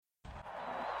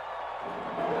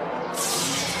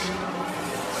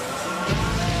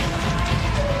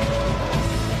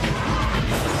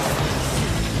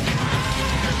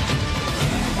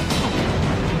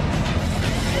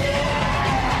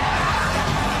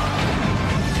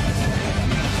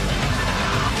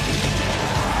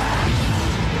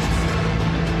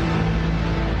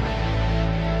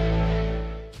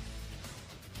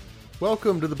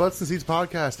Welcome to the Butts and Seats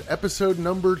podcast, episode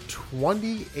number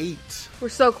 28. We're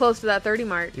so close to that 30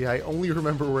 mark. Yeah, I only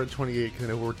remember we're at 28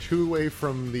 because we're 2 away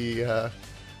from the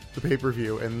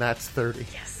pay-per-view, and that's 30.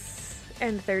 Yes.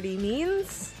 And 30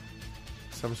 means?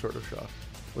 Some sort of shot.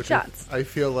 Shots. I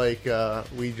feel like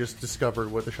we just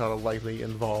discovered what the shot will likely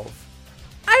involve.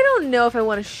 I don't know if I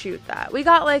want to shoot that. We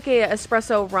got like a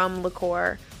espresso rum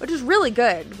liqueur, which is really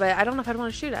good, but I don't know if I'd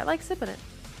want to shoot it. I like sipping it.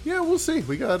 Yeah, we'll see.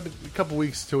 We got a couple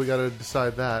weeks till we got to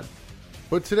decide that.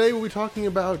 But today we'll be talking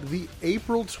about the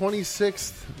April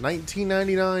 26th,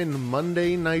 1999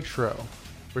 Monday Nitro.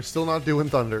 We're still not doing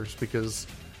Thunders because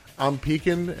I'm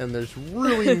peeking and there's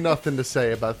really nothing to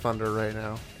say about Thunder right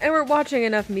now. And we're watching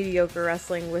enough mediocre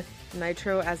wrestling with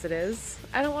Nitro as it is.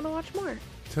 I don't want to watch more.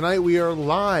 Tonight we are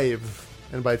live,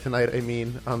 and by tonight I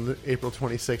mean on the April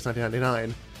 26th,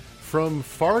 1999, from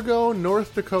Fargo,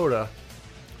 North Dakota.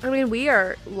 I mean, we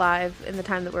are live in the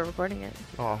time that we're recording it.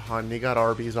 Oh, hon, you got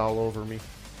Arby's all over me.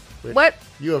 Which What?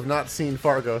 You have not seen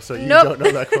Fargo, so you Nope. don't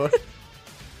know that quote.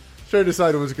 Should have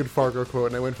decided it was a good Fargo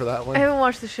quote, and I went for that one. I haven't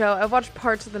watched the show. I've watched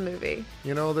parts of the movie.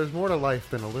 You know, there's more to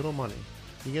life than a little money.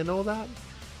 You know that?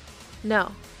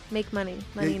 No. Make money.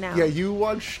 Money now. Yeah, you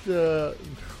watched a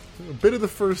bit of the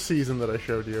first season that I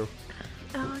showed you.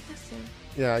 Oh, I guess so.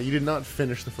 Yeah, you did not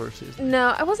finish the first season.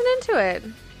 No, I wasn't into it.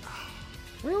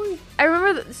 Really? I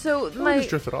remember, I just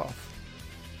drifted off.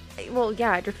 Well,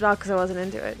 yeah, I drifted off because I wasn't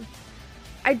into it.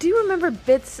 I do remember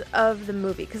bits of the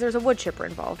movie, because there's a wood chipper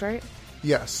involved, right?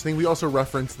 Yes, I think we also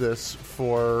referenced this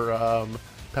for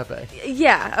Pepe.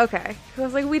 Yeah, okay. I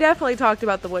was like, we definitely talked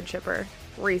about the wood chipper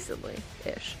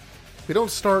recently-ish. We don't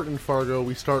start in Fargo,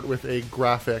 we start with a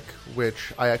graphic,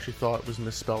 which I actually thought was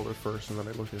misspelled at first, and then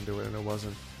I looked into it, and it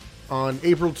wasn't. On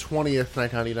April 20th,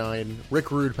 1999,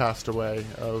 Rick Rude passed away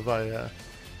of a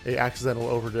accidental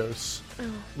overdose.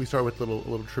 Oh. We start with a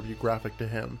little tribute graphic to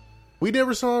him. We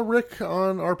never saw Rick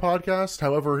on our podcast.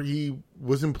 However, he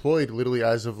was employed literally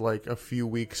as of like a few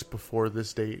weeks before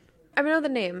this date. I know the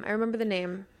name. I remember the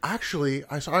name. Actually,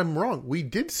 I'm wrong. We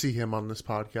did see him on this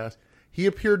podcast. He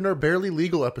appeared in our Barely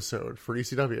Legal episode for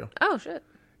ECW. Oh, shit.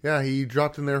 Yeah, he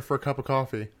dropped in there for a cup of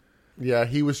coffee. Yeah,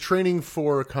 he was training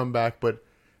for a comeback, but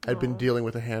had been dealing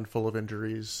with a handful of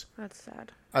injuries. That's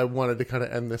sad. I wanted to kind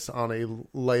of end this on a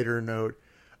lighter note.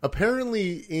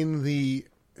 Apparently in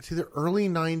it's either early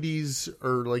 90s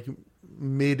or like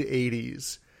mid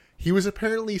 80s, he was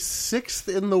apparently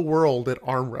 6th in the world at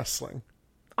arm wrestling.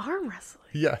 Arm wrestling?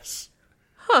 Yes.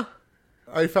 Huh.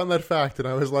 I found that fact and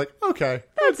I was like, okay.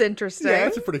 That's interesting. Yeah,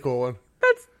 that's a pretty cool one.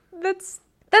 That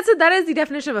is the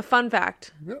definition of a fun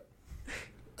fact. Yep.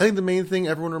 I think the main thing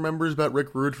everyone remembers about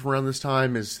Rick Rude from around this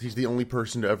time is he's the only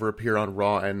person to ever appear on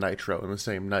Raw and Nitro in the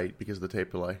same night because of the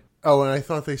tape delay. Oh, and I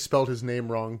thought they spelled his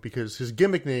name wrong because his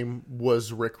gimmick name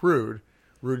was Rick Rude.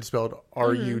 Rude spelled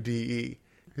R-U-D-E.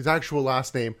 His actual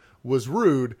last name was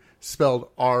Rude, spelled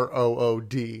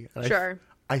R-O-O-D. And Sure.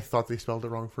 I thought they spelled it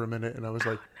wrong for a minute, and I was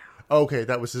like, okay,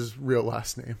 that was his real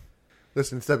last name.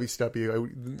 Listen, it's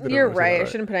WCW. You're right. I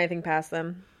shouldn't put anything past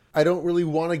them. I don't really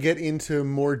want to get into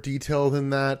more detail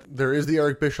than that. There is the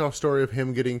Eric Bischoff story of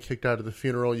him getting kicked out of the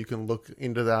funeral. You can look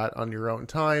into that on your own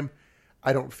time.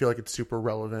 I don't feel like it's super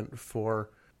relevant for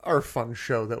our fun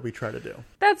show that we try to do.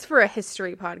 That's for a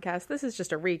history podcast. This is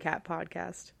just a recap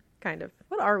podcast. Kind of.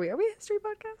 What are we? Are we a history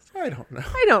podcast? I don't know.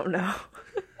 I don't know.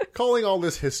 Calling all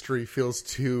this history feels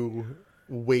too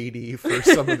weighty for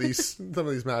some of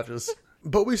these matches.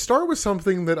 But we start with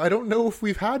something that I don't know if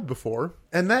we've had before,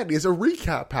 and that is a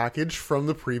recap package from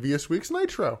the previous week's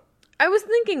Nitro. I was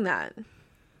thinking that.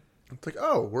 It's like,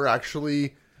 oh, we're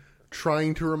actually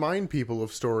trying to remind people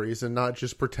of stories and not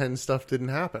just pretend stuff didn't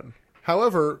happen.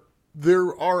 However,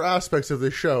 there are aspects of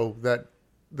this show that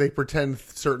they pretend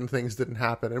certain things didn't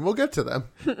happen, and we'll get to them.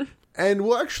 And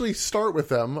we'll actually start with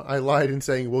them. I lied in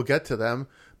saying we'll get to them,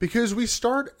 because we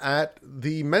start at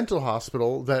the mental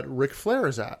hospital that Ric Flair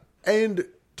is at. And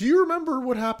do you remember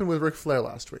what happened with Ric Flair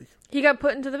last week? He got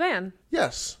put into the van.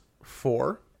 Yes.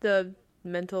 For? The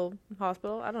mental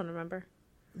hospital? I don't remember.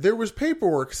 There was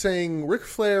paperwork saying Ric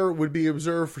Flair would be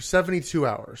observed for 72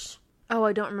 hours. Oh,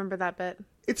 I don't remember that bit.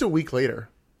 It's a week later.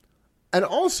 And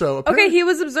also... Okay, he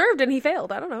was observed and he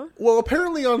failed. I don't know. Well,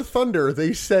 apparently on Thunder,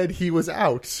 they said he was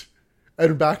out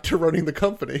and back to running the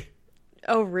company.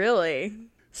 Oh, really?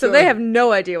 So they have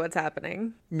no idea what's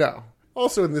happening. No.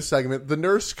 Also in this segment, the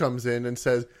nurse comes in and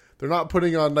says they're not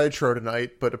putting on Nitro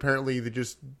tonight, but apparently they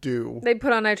just do. They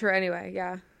put on Nitro anyway,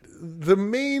 yeah. The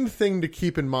main thing to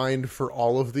keep in mind for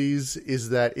all of these is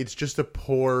that it's just a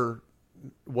poor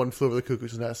One Flew Over the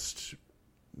Cuckoo's Nest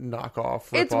knockoff.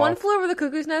 It's One Flew Over the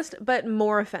Cuckoo's Nest, but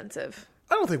more offensive.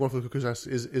 I don't think One Flew Over the Cuckoo's Nest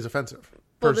is offensive.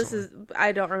 Well, Personally.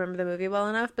 I don't remember the movie well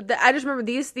enough, but I just remember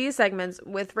these segments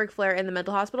with Ric Flair in the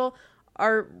mental hospital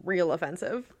are real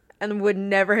offensive and would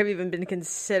never have even been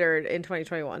considered in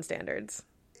 2021 standards.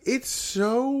 It's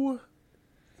so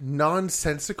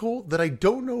nonsensical that I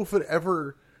don't know if it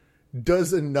ever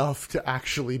does enough to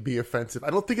actually be offensive. I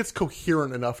don't think it's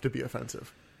coherent enough to be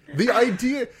offensive. The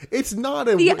idea, it's not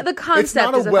a the concept it's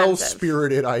not is a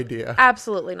well-spirited idea.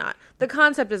 Absolutely not. The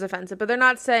concept is offensive, but they're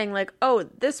not saying like, oh,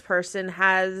 this person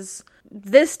has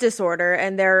this disorder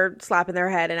and they're slapping their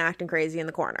head and acting crazy in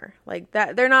the corner. Like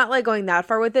that, they're not like going that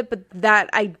far with it, but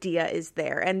that idea is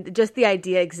there. And just the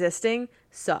idea existing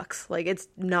sucks. Like it's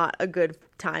not a good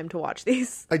time to watch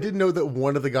these. I did know that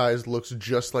one of the guys looks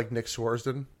just like Nick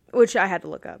Swardsden. Which I had to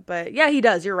look up. But yeah, he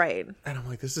does. You're right. And I'm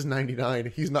like, this is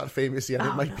 99. He's not famous yet.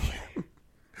 It might no be him.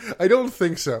 I don't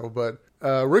think so, but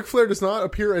Ric Flair does not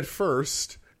appear at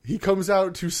first. He comes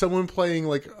out to someone playing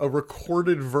like a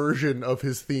recorded version of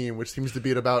his theme, which seems to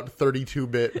be at about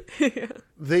 32-bit. Yeah.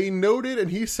 They noted,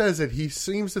 and he says that he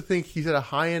seems to think he's at a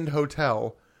high-end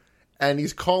hotel, and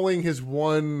he's calling his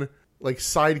one like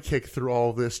sidekick through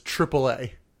all of this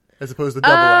AAA, as opposed to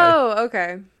AA. Oh,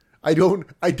 okay. I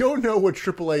don't know what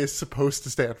AAA is supposed to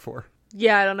stand for.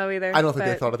 Yeah, I don't know either. I don't think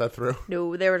they thought of that through.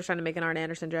 No, they were just trying to make an Arn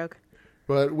Anderson joke.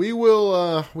 But we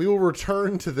will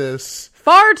return to this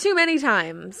far too many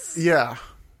times. Yeah.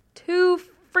 Too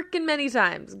freaking many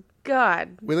times.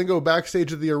 God. We then go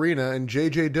backstage at the arena, and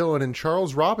J.J. Dillon and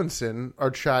Charles Robinson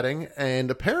are chatting, and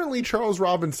apparently Charles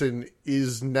Robinson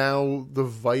is now the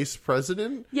vice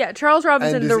president. Yeah, Charles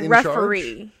Robinson, the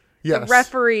referee. Charge? Yes. The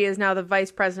referee is now the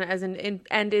vice president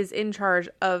and is in charge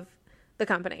of the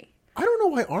company. I don't know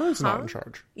why Arn's not in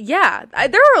charge. Yeah,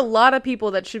 there are a lot of people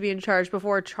that should be in charge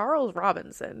before Charles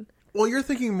Robinson. Well, you're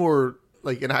thinking more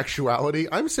like in actuality.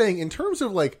 I'm saying in terms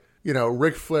of like, you know,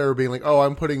 Ric Flair being like, oh,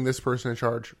 I'm putting this person in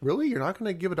charge. Really? You're not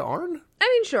going to give it to Arn? I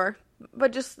mean, sure.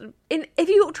 But just, if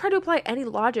you try to apply any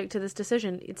logic to this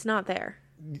decision, it's not there.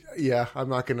 Yeah, I'm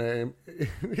not going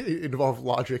to involve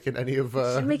logic in any of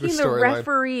making the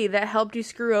referee that helped you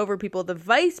screw over people the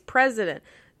vice president.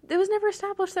 It was never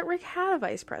established that Rick had a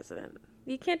vice president.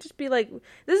 You can't just be like,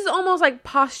 this is almost like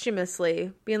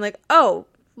posthumously being like, oh,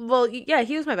 well, yeah,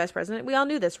 he was my vice president. We all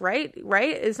knew this, right?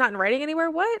 Right? It's not in writing anywhere?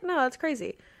 What? No, that's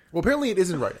crazy. Well, apparently it is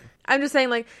in writing. I'm just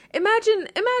saying, like, imagine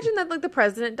that, like, the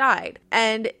president died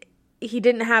and he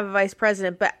didn't have a vice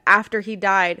president, but after he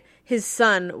died, his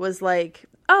son was like,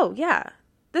 oh, yeah,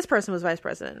 this person was vice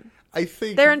president. I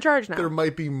think they're in charge now. There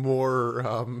might be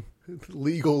more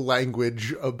legal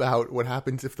language about what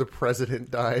happens if the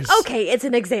president dies. Okay, it's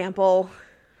an example.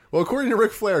 Well, according to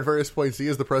Ric Flair, at various points, he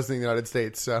is the president of the United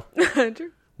States, so.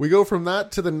 True. We go from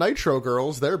that to the Nitro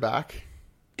Girls. They're back.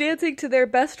 Dancing to their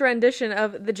best rendition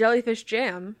of the Jellyfish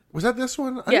Jam. Was that this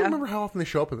one? I don't remember how often they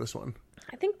show up in this one.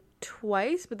 I think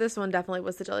twice, but this one definitely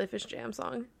was the Jellyfish Jam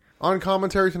song. On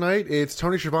commentary tonight, it's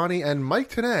Tony Schiavone and Mike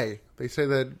Tenay. They say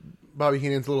that Bobby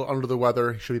Heenan's a little under the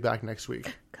weather. He should be back next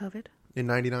week. COVID. In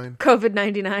 99.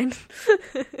 COVID-99.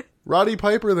 Roddy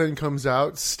Piper then comes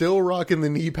out, still rocking the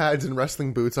knee pads and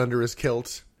wrestling boots under his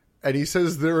kilt. And he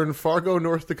says they're in Fargo,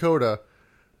 North Dakota,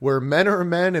 where men are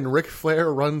men and Ric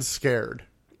Flair runs scared.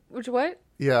 Which what?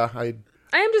 Yeah, I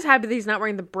am just happy that he's not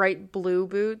wearing the bright blue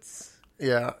they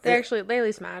at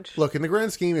least match. Look, in the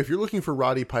grand scheme, if you're looking for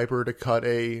Roddy Piper to cut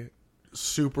a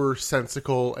super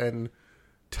sensical and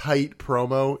tight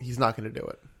promo, he's not going to do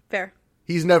it. Fair.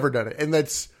 He's never done it, and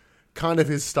that's kind of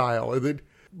his style.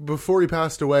 Before he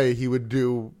passed away, he would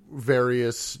do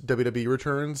various WWE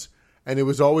returns, and it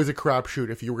was always a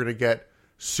crapshoot if you were going to get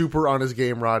super on his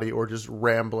game Roddy or just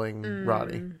rambling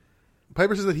Roddy.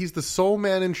 Piper says that he's the sole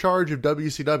man in charge of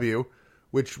WCW,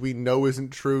 which we know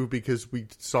isn't true because we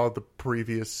saw the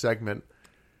previous segment.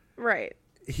 Right.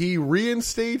 He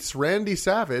reinstates Randy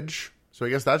Savage, so I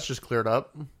guess that's just cleared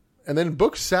up. And then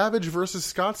books Savage versus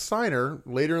Scott Steiner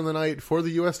later in the night for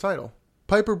the U.S. title.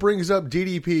 Piper brings up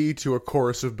DDP to a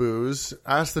chorus of boos,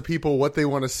 asks the people what they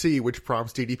want to see, which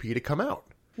prompts DDP to come out.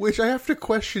 Which I have to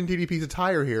question DDP's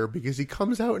attire here because he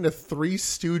comes out in a Three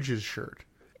Stooges shirt.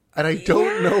 And I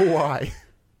don't know why.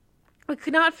 I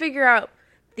could not figure out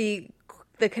the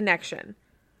connection.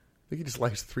 I think he just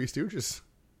likes Three Stooges.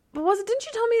 But didn't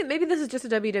you tell me, maybe this is just a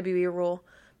WWE rule.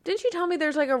 Didn't you tell me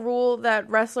there's like a rule that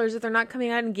wrestlers, if they're not coming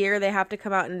out in gear, they have to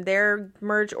come out in their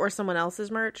merch or someone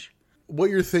else's merch? What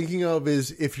you're thinking of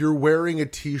is if you're wearing a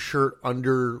t-shirt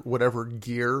under whatever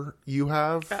gear you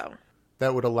have,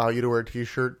 that would allow you to wear a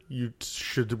t-shirt, you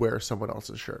should wear someone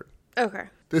else's shirt. Okay.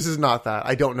 This is not that.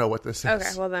 I don't know what this is. Okay,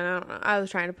 well then I don't know. I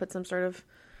was trying to put some sort of...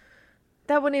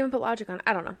 That wouldn't even put logic on it.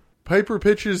 I don't know. Piper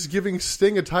pitches giving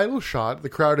Sting a title shot. The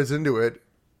crowd is into it.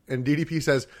 And DDP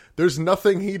says, there's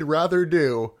nothing he'd rather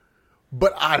do,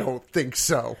 but I don't think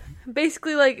so.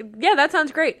 Basically like, yeah, that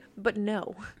sounds great, but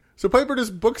no. So Piper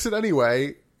just books it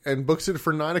anyway and books it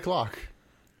for 9 o'clock.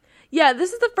 Yeah,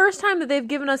 this is the first time that they've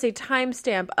given us a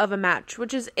timestamp of a match,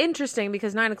 which is interesting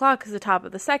because 9 o'clock is the top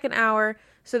of the second hour,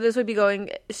 so this would be going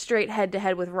straight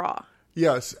head-to-head with Raw.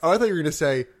 Yes. I thought you were going to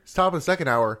say, it's top of the second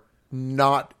hour,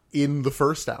 not in the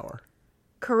first hour.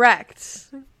 Correct.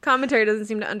 Commentary doesn't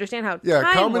seem to understand how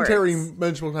time commentary works.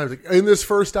 mentioned times, like, in this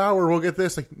first hour, we'll get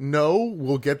this. Like, no,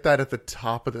 we'll get that at the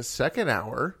top of the second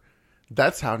hour.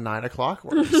 That's how 9 o'clock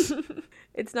works.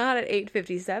 It's not at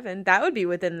 8:57. That would be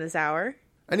within this hour.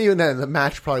 And even then, the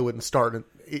match probably wouldn't start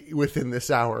within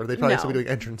this hour. They'd probably still be doing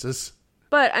entrances.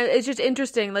 But it's just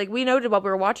interesting. Like, we noted while we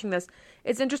were watching this,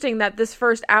 it's interesting that this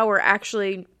first hour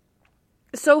actually,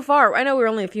 so far, I know we were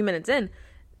only a few minutes in,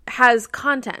 has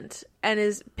content and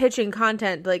is pitching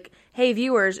content like, hey,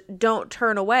 viewers, don't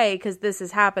turn away because this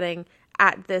is happening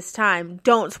at this time.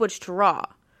 Don't switch to Raw.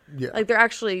 Yeah. Like, they're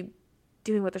actually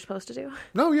doing what they're supposed to do.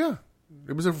 No, yeah.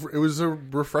 It was a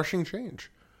refreshing change.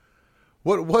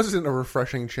 What wasn't a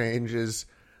refreshing change is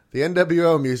the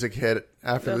NWO music hit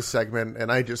after the segment,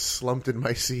 and I just slumped in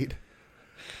my seat.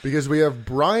 Because we have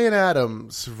Bryan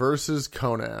Adams versus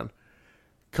Konnan.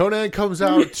 Konnan comes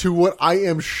out to what I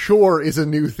am sure is a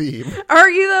new theme. Are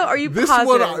you, though? Are you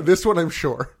positive? This one I'm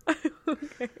sure.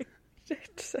 Okay.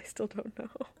 I still don't know.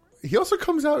 He also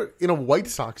comes out in a White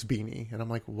Sox beanie, and I'm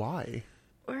like, why?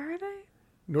 Where are they?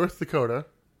 North Dakota.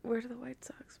 Where do the White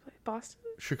Sox play? Boston?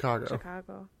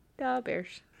 Chicago. Duh,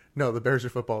 Bears. No, the Bears are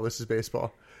football. This is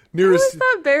baseball. I always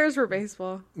thought Bears were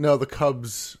baseball. No, the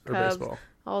Cubs are baseball.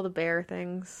 All the bear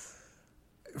things.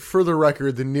 For the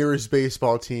record, the nearest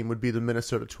baseball team would be the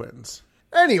Minnesota Twins.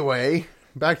 Anyway,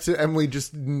 back to Emily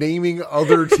just naming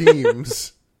other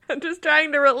teams. I'm just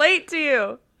trying to relate to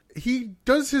you. He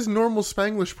does his normal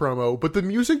Spanglish promo, but the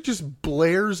music just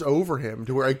blares over him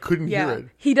to where I couldn't hear it.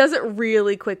 He does it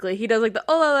really quickly. He does like the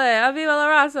olale, aviva la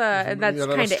raza, and that's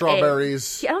kind of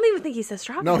strawberries. I don't even think he says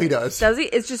strawberries. No, he does. Does he?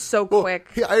 It's just so quick.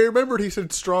 I remembered he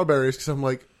said strawberries because I'm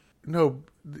like, no,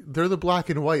 they're the black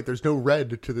and white. There's no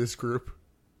red to this group.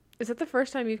 Is that the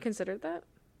first time you've considered that?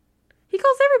 He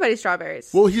calls everybody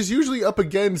strawberries. Well, he's usually up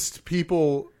against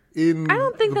people in. I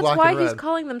don't think the that's black why and he's red.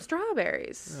 calling them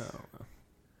strawberries.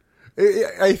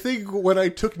 I think when I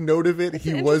took note of it,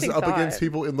 he was up against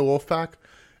people in the Wolfpack,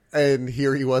 and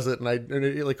here he wasn't, and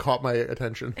it like caught my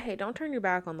attention. Hey, don't turn your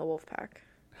back on the Wolfpack.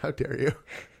 How dare you?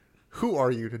 Who are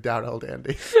you to doubt El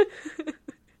Dandy?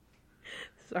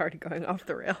 It's already going off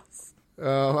the rails.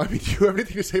 I mean, do you have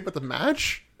anything to say about the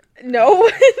match? No,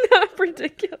 not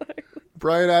particularly.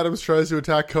 Bryan Adams tries to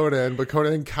attack Konnan, but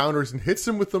Konnan counters and hits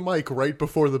him with the mic right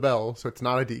before the bell, so it's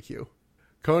not a DQ.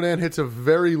 Konnan hits a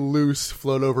very loose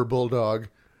float-over bulldog,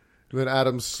 and then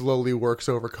Adams slowly works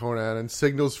over Konnan and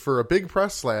signals for a big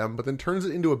press slam, but then turns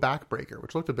it into a backbreaker,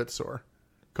 which looked a bit sore.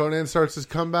 Konnan starts his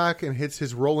comeback and hits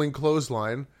his rolling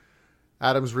clothesline.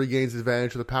 Adams regains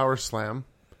advantage with a power slam.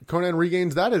 Konnan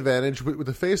regains that advantage with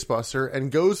a facebuster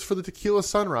and goes for the Tequila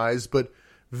Sunrise, but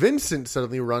Vincent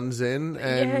suddenly runs in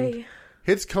and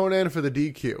hits Konnan for the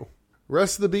DQ.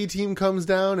 Rest of the B team comes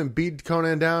down and beat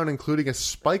Konnan down, including a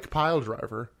spike pile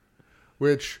driver,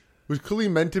 which was clearly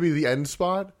meant to be the end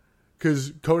spot,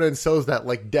 because Konnan sells that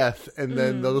like death, and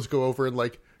then they'll just go over and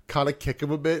like kind of kick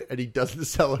him a bit, and he doesn't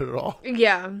sell it at all.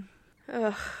 Yeah.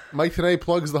 Ugh. Mike Tenay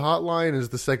plugs the hotline as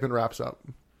the segment wraps up.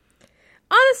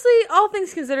 Honestly, all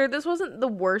things considered, this wasn't the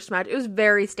worst match. It was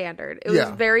very standard. It was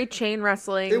very chain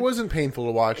wrestling. It wasn't painful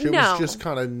to watch. It was just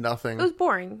kind of nothing. It was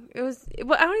boring. I don't even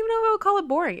know if I would call it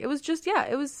boring. It was just,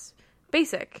 it was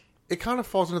basic. It kind of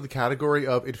falls into the category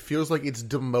of it feels like it's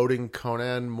demoting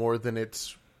Konnan more than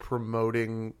it's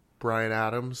promoting Bryan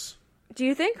Adams. Do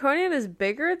you think Konnan is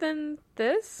bigger than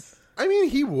this? I mean,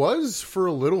 he was for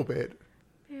a little bit.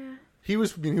 Yeah. He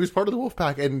was part of the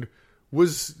Wolfpack and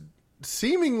was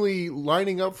seemingly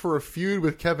lining up for a feud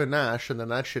with Kevin Nash, and then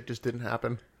that shit just didn't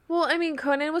happen. Well, I mean,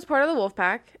 Konnan was part of the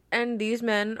Wolfpack, and these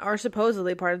men are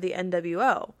supposedly part of the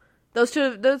NWO. Those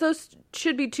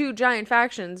should be two giant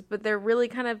factions, but they're really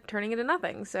kind of turning into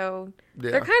nothing, so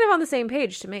they're kind of on the same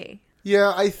page to me.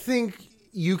 Yeah, I think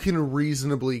you can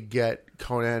reasonably get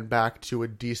Konnan back to a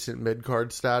decent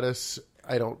mid-card status.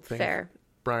 I don't think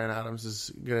Bryan Adams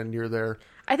is going to near there.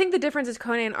 I think the difference is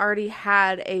Konnan already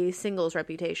had a singles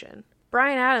reputation.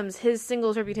 Bryan Adams, his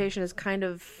singles reputation is kind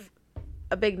of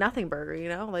a big nothing burger, you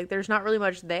know? Like, there's not really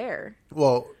much there.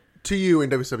 Well, to you in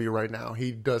WCW right now,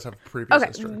 he does have a previous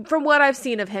history. From what I've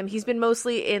seen of him, he's been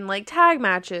mostly in, like, tag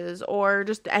matches or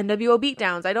just NWO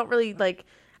beatdowns. I don't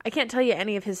I can't tell you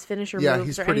any of his finisher Yeah, moves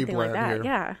he's or pretty anything like bland that. here.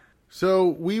 Yeah. So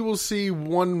we will see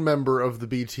one member of the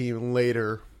B team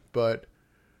later, but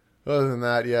other than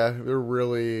that, yeah, they're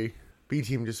really... B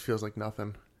team just feels like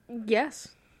nothing. Yes.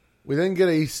 We then get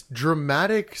a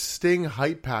dramatic Sting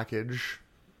hype package.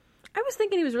 I was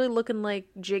thinking he was really looking like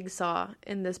Jigsaw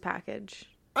in this package.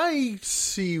 I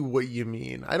see what you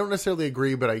mean. I don't necessarily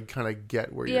agree, but I kind of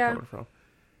get where you're coming from.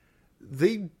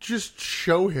 They just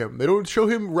show him. They don't show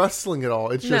him wrestling at all.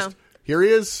 It's just, here he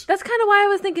is. That's kind of why I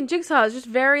was thinking Jigsaw. It's just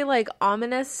very, like,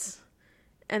 ominous.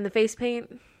 And the face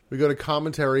paint. We go to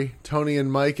commentary. Tony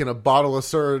and Mike and a bottle of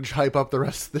Surge hype up the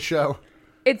rest of the show.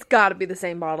 It's got to be the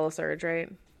same bottle of Surge, right?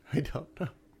 I don't know.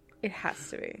 It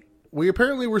has to be. We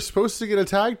apparently were supposed to get a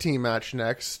tag team match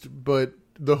next, but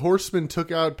the Horsemen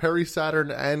took out Perry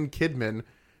Saturn and Kidman,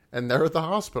 and they're at the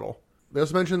hospital. They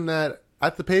also mentioned that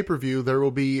at the pay-per-view, there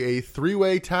will be a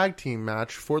 3-way tag team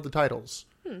match for the titles,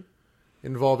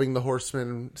 involving the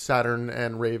Horsemen, Saturn,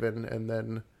 and Raven, and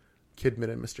then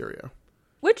Kidman and Mysterio.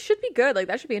 Which should be good. Like,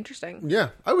 that should be interesting. Yeah,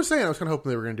 I was kind of hoping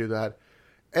they were going to do that.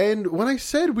 And when I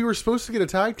said we were supposed to get a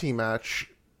tag team match,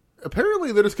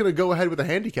 apparently they're just going to go ahead with a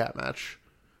handicap match.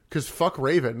 Because fuck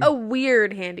Raven. A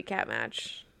weird handicap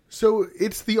match. So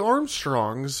it's the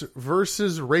Armstrongs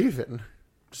versus Raven.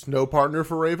 Just no partner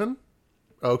for Raven?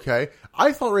 Okay.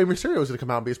 I thought Rey Mysterio was going to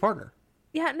come out and be his partner.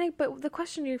 Yeah, Nick, but the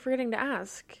question you're forgetting to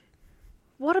ask.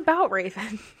 What about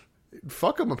Raven?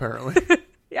 Fuck him, apparently.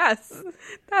 Yes,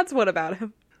 that's what about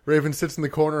him. Raven sits in the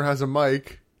corner, has a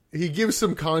mic. He gives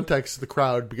some context to the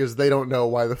crowd because they don't know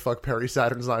why the fuck Perry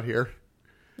Saturn's not here.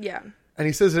 Yeah. And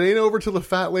he says it ain't over till the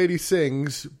fat lady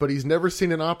sings, but he's never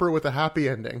seen an opera with a happy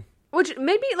ending. Which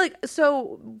maybe, like,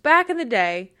 so back in the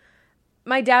day,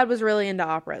 my dad was really into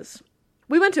operas.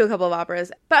 We went to a couple of operas,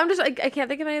 but I'm just, like, I can't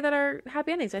think of any that are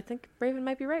happy endings. I think Raven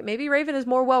might be right. Maybe Raven is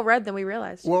more well-read than we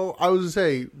realized. Well, I was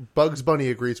going to say, Bugs Bunny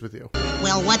agrees with you.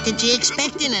 Well, what did you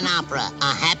expect in an opera?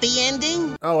 A happy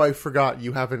ending? Oh, I forgot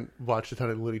you haven't watched a ton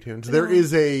of Looney Tunes. There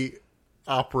is a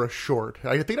opera short.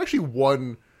 I think it actually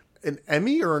won an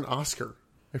Emmy or an Oscar.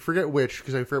 I forget which,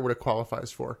 because I forget what it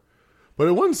qualifies for. But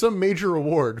it won some major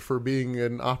award for being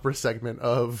an opera segment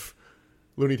of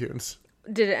Looney Tunes.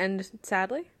 Did it end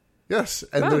sadly? Yes.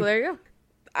 And Oh, there you go.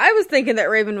 I was thinking that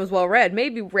Raven was well-read.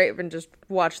 Maybe Raven just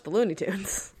watched the Looney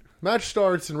Tunes. Match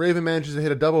starts, and Raven manages to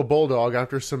hit a double bulldog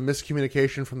after some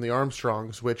miscommunication from the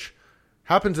Armstrongs, which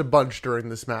happens a bunch during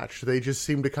this match. They just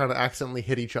seem to kind of accidentally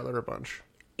hit each other a bunch.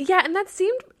 Yeah, and that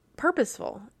seemed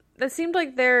purposeful. That seemed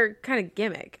like their kind of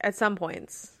gimmick at some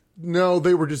points. No,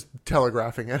 they were just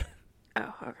telegraphing it.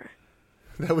 Oh, okay.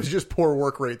 That was just poor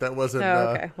work rate. That wasn't.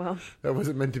 Okay, well. That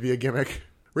wasn't meant to be a gimmick.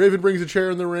 Raven brings a chair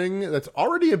in the ring that's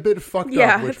already a bit fucked up.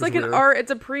 Yeah, Which it's like weird. an art.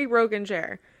 It's a pre-broken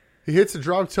chair. He hits a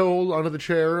drop toe hold onto the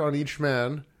chair on each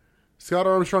man. Scott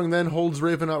Armstrong then holds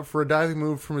Raven up for a diving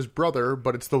move from his brother,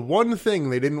 but it's the one thing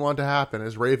they didn't want to happen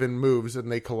as Raven moves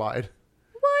and they collide.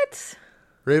 What?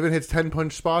 Raven hits 10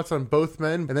 punch spots on both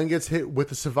men and then gets hit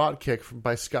with a savate kick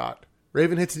by Scott.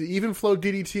 Raven hits an even flow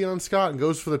DDT on Scott and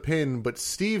goes for the pin, but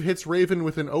Steve hits Raven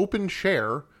with an open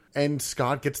chair and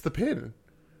Scott gets the pin.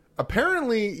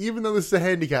 Apparently, even though this is a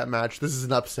handicap match, this is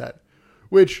an upset,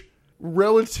 which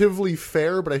relatively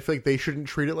fair, but I feel like they shouldn't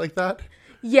treat it like that.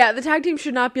 Yeah, the tag team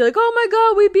should not be like, oh my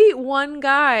god, we beat one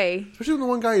guy. Especially when the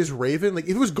one guy is Raven. Like,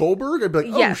 if it was Goldberg, I'd be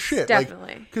like, oh Yes, shit.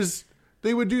 definitely. Because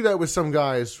they would do that with some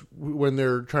guys when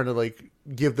they're trying to, like,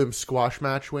 give them squash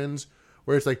match wins,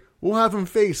 where it's like, we'll have them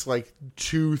face, like,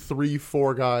 2, 3,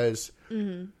 4 guys.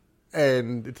 Mm-hmm.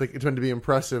 And it's like, it's meant to be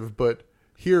impressive, but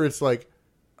here it's like,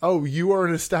 oh, you are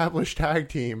an established tag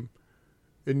team,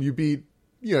 and you beat,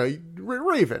 you know,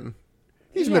 Raven.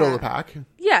 He's middle of the pack.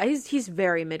 Yeah, he's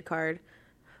very mid-card.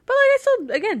 But, like, I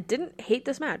still, again, didn't hate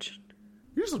this match.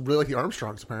 You just really like the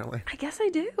Armstrongs, apparently. I guess I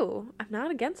do. I'm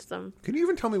not against them. Can you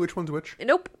even tell me which one's which?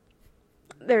 Nope.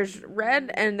 There's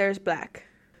red and there's black.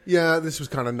 Yeah, this was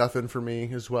kind of nothing for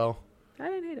me as well. I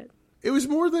didn't hate it. It was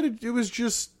more that it was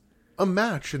just a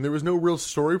match, and there was no real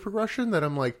story progression that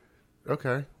I'm like,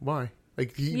 okay, why?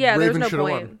 Like, Yeah, Raven there's should no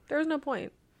have point. won. There was no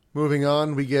point. Moving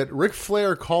on, we get Ric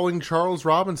Flair calling Charles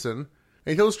Robinson,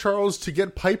 and he tells Charles to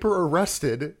get Piper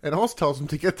arrested, and also tells him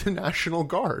to get the National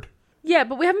Guard. Yeah,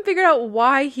 but we haven't figured out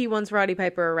why he wants Roddy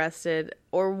Piper arrested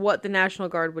or what the National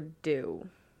Guard would do.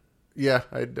 Yeah,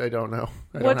 I don't know.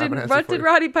 What did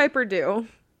Roddy Piper do?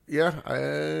 Yeah, I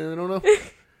don't know.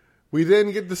 We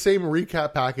then get the same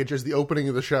recap package as the opening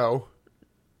of the show,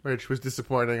 which was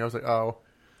disappointing. I was like, oh.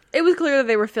 It was clear that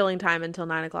they were filling time until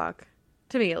 9 o'clock.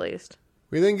 To me, at least.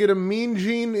 We then get a Mean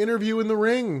Gene interview in the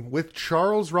ring with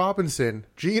Charles Robinson.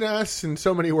 Gene asks in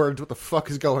so many words, what the fuck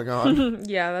is going on?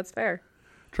 Yeah, that's fair.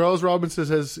 Charles Robinson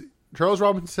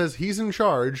says he's in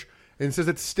charge and says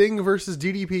that Sting versus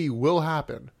DDP will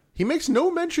happen. He makes no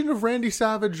mention of Randy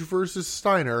Savage versus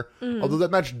Steiner, although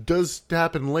that match does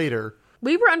happen later.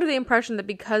 We were under the impression that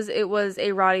because it was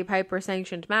a Roddy Piper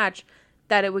sanctioned match,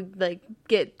 that it would like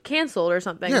get canceled or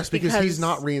something. Yes, because he's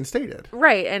not reinstated.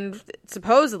 Right, and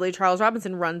supposedly Charles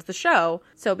Robinson runs the show,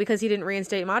 so because he didn't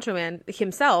reinstate Macho Man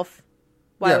himself,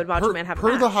 why would Macho Man have a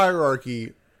match? Per the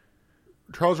hierarchy,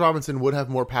 Charles Robinson would have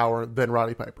more power than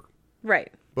Roddy Piper.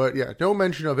 Right. But yeah, no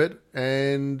mention of it,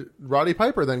 and Roddy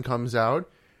Piper then comes out,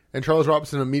 and Charles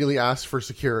Robinson immediately asks for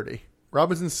security.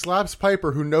 Robinson slaps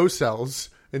Piper, who no-sells,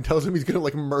 and tells him he's going to,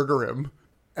 like, murder him.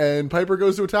 And Piper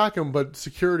goes to attack him, but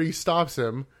security stops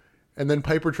him, and then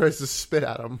Piper tries to spit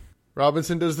at him.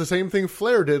 Robinson does the same thing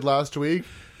Flair did last week,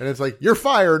 and it's like, you're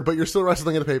fired, but you're still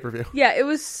wrestling at a pay-per-view. Yeah, it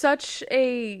was such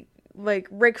a, like,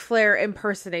 Ric Flair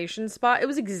impersonation spot. It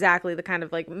was exactly the kind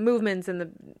of, like, movements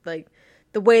and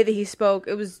the way that he spoke.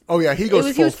 It was... Oh, yeah, he goes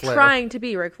full He was Flair. trying to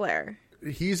be Ric Flair.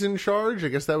 He's in charge. I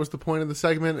guess that was the point of the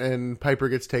segment, and Piper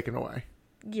gets taken away.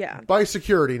 Yeah. By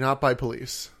security, not by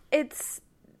police. It's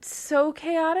so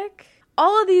chaotic.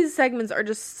 All of these segments are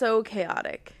just so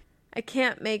chaotic. I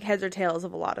can't make heads or tails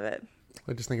of a lot of it.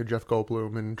 I just think of Jeff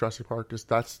Goldblum in Jurassic Park. Just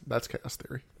that's chaos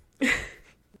theory.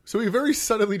 So we very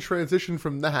suddenly transition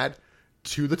from that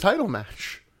to the title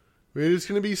match. It is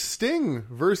going to be Sting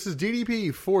versus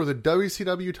DDP for the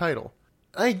WCW title.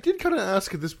 I did kind of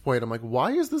ask at this point, I'm like,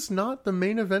 why is this not the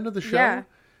main event of the show? Yeah.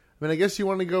 I mean, I guess you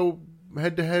want to go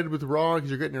head-to-head with Raw because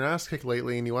you're getting your ass kicked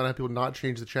lately and you want to have people not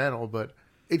change the channel, but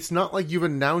it's not like you've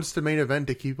announced a main event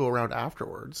to keep people around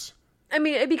afterwards. I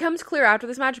mean, it becomes clear after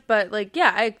this match, but, like,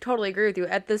 yeah, I totally agree with you.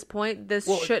 At this point, this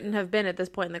shouldn't have been at this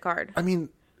point in the card. I mean,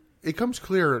 it comes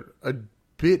clear a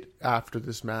bit after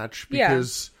this match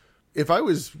because if I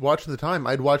was watching the time,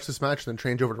 I'd watch this match and then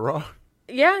change over to Raw.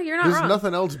 Yeah, you're not There's wrong.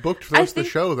 nothing else booked for the rest of the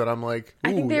show that I'm like, ooh,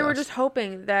 I think they were yes. just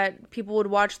hoping that people would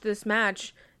watch this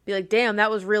match, be like, damn, that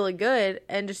was really good,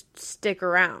 and just stick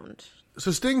around.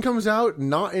 So Sting comes out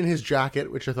not in his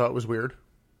jacket, which I thought was weird.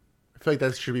 I feel like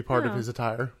that should be part of his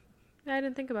attire. I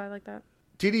didn't think about it like that.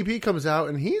 DDP comes out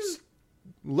and he's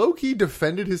low-key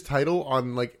defended his title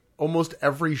on like almost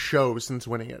every show since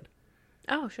winning it.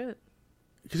 Oh, shit.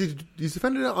 Because he's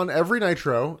defended it on every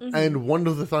Nitro and one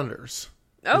of the Thunders.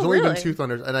 Oh, There's only really? been 2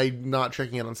 Thunders, and I'm not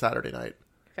checking it on Saturday night.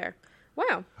 Fair.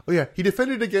 Wow. Oh yeah, he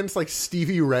defended against like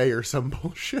Stevie Ray or some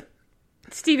bullshit.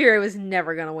 Stevie Ray was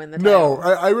never going to win the title. No,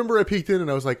 I remember I peeked in and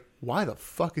I was like, why the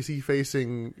fuck is he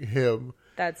facing him?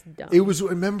 That's dumb. It was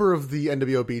a member of the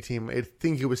NWOB team. I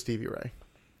think it was Stevie Ray.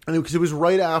 And because it was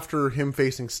right after him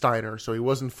facing Steiner, so he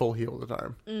wasn't full heel at the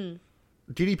time.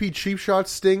 DDP cheap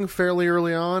shots Sting fairly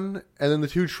early on, and then the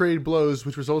 2 trade blows,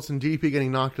 which results in DDP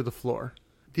getting knocked to the floor.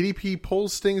 DDP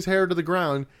pulls Sting's hair to the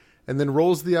ground, and then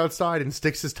rolls to the outside and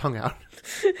sticks his tongue out.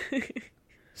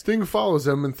 Sting follows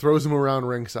him and throws him around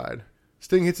ringside.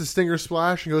 Sting hits a Stinger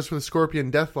Splash and goes for the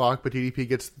Scorpion Deathlock, but DDP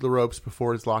gets to the ropes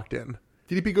before it's locked in.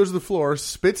 DDP goes to the floor,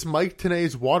 spits Mike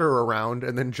Tenay's water around,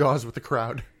 and then jaws with the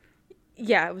crowd.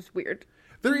 Yeah, it was weird.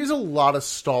 There is a lot of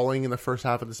stalling in the first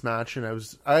half of this match, and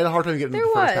I had a hard time getting into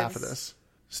the first half of this.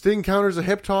 Sting counters a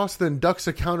hip toss, then ducks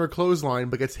a counter clothesline,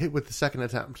 but gets hit with the second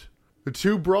attempt. The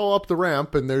 2 brawl up the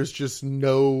ramp, and there's just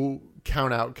no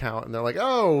count, and they're like,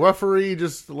 oh, referee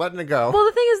just letting it go. Well,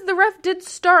 the thing is, the ref did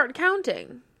start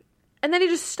counting, and then he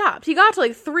just stopped. He got to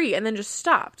like 3 and then just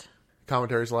stopped.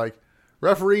 Commentary's like,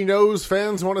 referee knows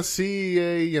fans want to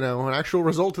see an actual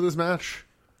result to this match.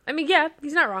 I mean, yeah,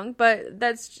 he's not wrong, but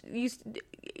that's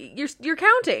you're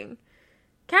counting.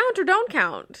 Count or don't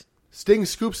count. Sting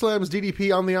scoop slams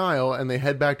DDP on the aisle, and they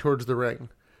head back towards the ring.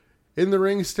 In the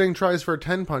ring, Sting tries for a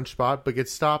 10-punch spot, but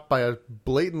gets stopped by a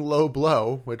blatant low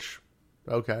blow, which,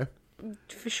 okay.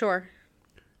 For sure.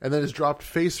 And then is dropped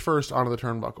face first onto the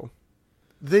turnbuckle.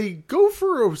 They go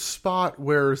for a spot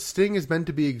where Sting is meant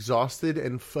to be exhausted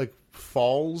and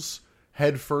falls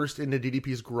head first into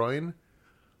DDP's groin.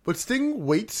 But Sting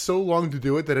waits so long to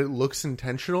do it that it looks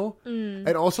intentional and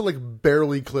also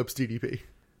barely clips DDP.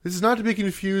 This is not to be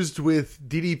confused with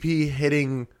DDP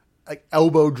hitting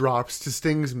elbow drops to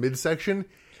Sting's midsection.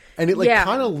 And it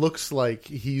kind of looks like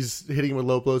he's hitting him with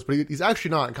low blows, but he's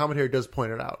actually not. And commentary does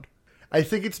point it out. I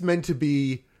think it's meant to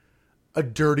be a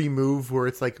dirty move where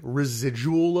it's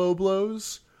residual low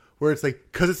blows, where it's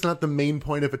because it's not the main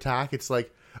point of attack. It's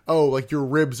your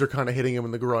ribs are kind of hitting him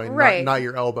in the groin, right. not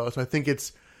your elbow. So I think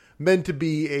it's meant to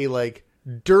be a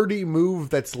dirty move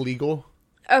that's legal.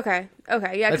 Okay,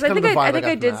 yeah, because I think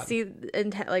I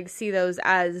did see those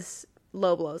as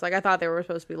low blows. I thought they were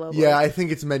supposed to be low blows. Yeah, I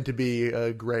think it's meant to be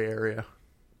a gray area.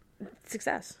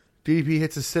 Success. DDP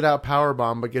hits a sit-out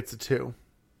powerbomb, but gets a 2.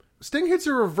 Sting hits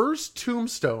a reverse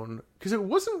tombstone, because it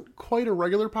wasn't quite a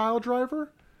regular pile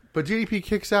driver, but DDP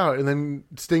kicks out, and then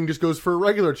Sting just goes for a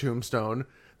regular tombstone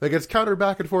that gets countered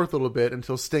back and forth a little bit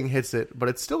until Sting hits it, but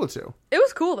it's still a 2. It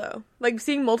was cool, though. Like,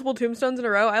 seeing multiple tombstones in a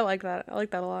row, I like that. I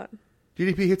like that a lot.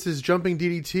 DDP hits his jumping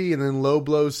DDT and then low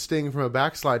blows Sting from a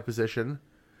backslide position.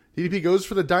 DDP goes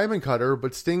for the diamond cutter,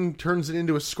 but Sting turns it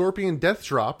into a scorpion death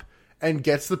drop and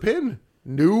gets the pin.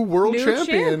 New world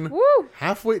champion. Woo!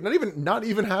 Halfway, not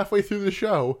even halfway through the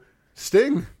show.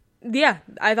 Sting. Yeah,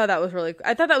 I thought that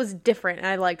was different, and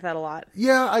I liked that a lot.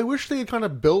 Yeah, I wish they had kind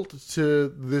of built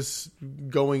to this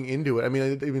going into it. I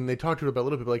mean, they talked to it about a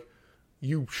little bit, but like,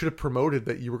 you should have promoted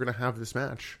that you were going to have this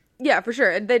match. Yeah, for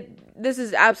sure. This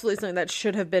is absolutely something that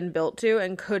should have been built to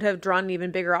and could have drawn an even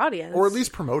bigger audience. Or at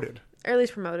least promoted.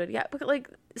 Yeah. But,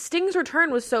 like, Sting's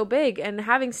return was so big, and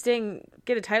having Sting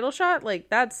get a title shot, like,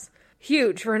 that's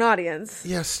huge for an audience.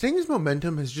 Yeah, Sting's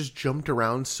momentum has just jumped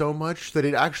around so much that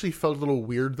it actually felt a little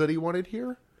weird that he wanted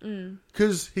here.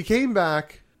 Because he came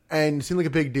back and seemed like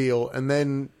a big deal, and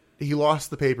then he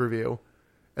lost the pay-per-view,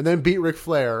 and then beat Ric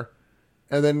Flair,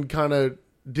 and then kind of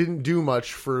didn't do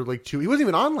much for like 2. He wasn't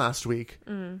even on last week,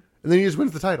 and then he just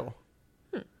wins the title.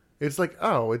 It's like,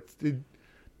 oh, it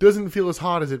doesn't feel as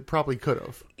hot as it probably could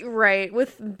have. Right.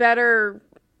 With better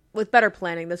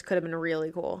planning, this could have been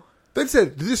really cool. That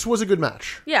said, this was a good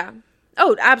match. Yeah.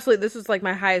 Oh, absolutely. This was like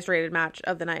my highest rated match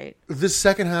of the night. This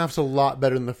second half's a lot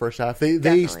better than the first half.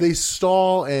 They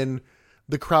stall, and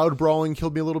the crowd brawling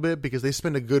killed me a little bit because they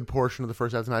spend a good portion of the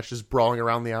first half of the match just brawling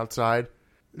around the outside.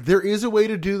 There is a way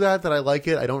to do that I like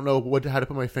it. I don't know how to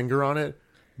put my finger on it,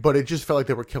 but it just felt like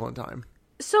they were killing time.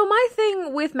 So my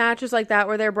thing with matches like that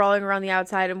where they're brawling around the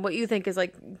outside and what you think is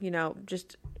like,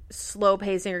 just slow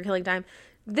pacing or killing time,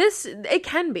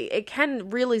 it can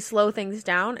really slow things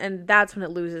down, and that's when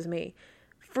it loses me.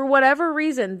 For whatever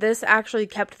reason, this actually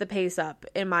kept the pace up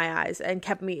in my eyes and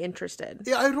kept me interested.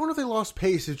 Yeah, I don't know if they lost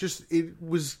pace. It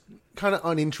was kind of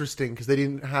uninteresting because they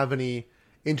didn't have any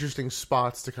interesting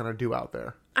spots to kind of do out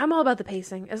there. I'm all about the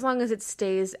pacing. As long as it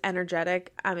stays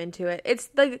energetic, I'm into it. It's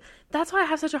like, that's why I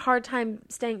have such a hard time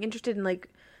staying interested in, like,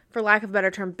 for lack of a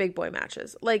better term, big boy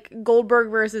matches. Like Goldberg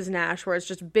versus Nash, where it's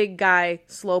just big guy,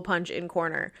 slow punch in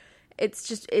corner.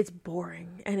 It's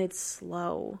boring and it's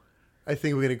slow. I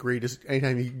think we can agree, just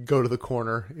anytime you go to the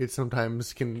corner, it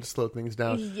sometimes can slow things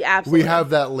down. Yeah, absolutely. We have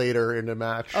that later in the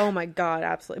match. Oh my god,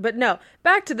 absolutely. But no,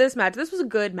 back to this match. This was a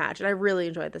good match, and I really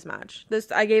enjoyed this match.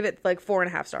 I gave it like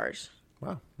 4.5 stars.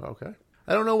 Wow, okay.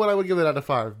 I don't know what I would give it out of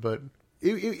 5, but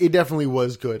it definitely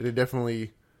was good. It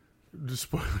definitely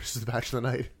spoilers the match of the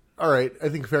night. All right, I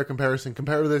think fair comparison.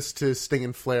 Compare this to Sting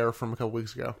and Flair from a couple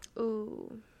weeks ago.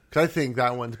 Ooh. Because I think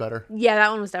that one's better. Yeah, that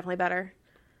one was definitely better.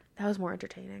 That was more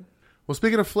entertaining. Well,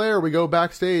 speaking of Flair, we go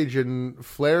backstage, and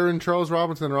Flair and Charles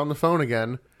Robinson are on the phone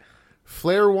again.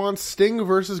 Flair wants Sting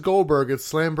versus Goldberg at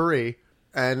Slamboree,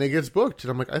 and it gets booked. And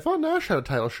I'm like, I thought Nash had a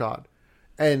title shot.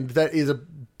 And that is a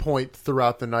point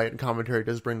throughout the night, and commentary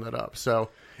does bring that up. So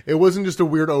it wasn't just a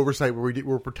weird oversight where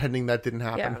we're pretending that didn't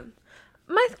happen.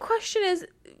 Yeah. My question is,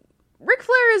 Ric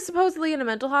Flair is supposedly in a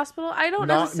mental hospital. I don't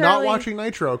necessarily... Not watching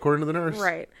Nitro, according to the nurse.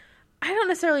 Right. I don't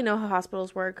necessarily know how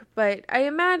hospitals work, but I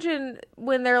imagine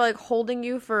when they're like holding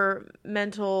you for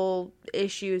mental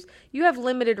issues, you have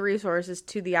limited resources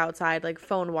to the outside, like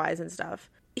phone-wise and stuff.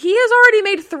 He has already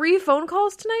made 3 phone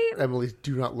calls tonight. Emily,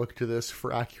 do not look to this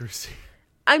for accuracy.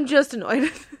 I'm just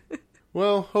annoyed.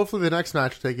 Well, hopefully the next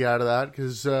match will take you out of that,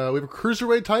 because we have a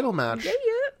Cruiserweight title match. Yeah.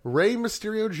 Rey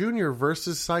Mysterio Jr.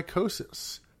 versus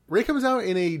Psychosis. Rey comes out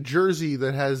in a jersey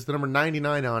that has the number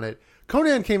 99 on it.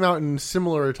 Conan came out in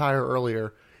similar attire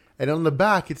earlier, and on the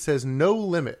back it says No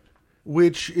Limit,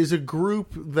 which is a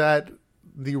group that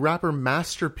the rapper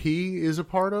Master P is a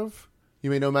part of. You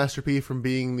may know Master P from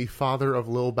being the father of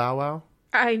Lil Bow Wow.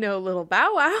 I know Little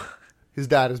Bow Wow. His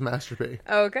dad is Master P.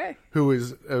 Okay. Who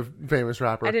is a famous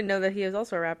rapper. I didn't know that he is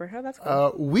also a rapper. Oh, that's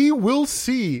cool. We will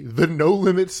see the No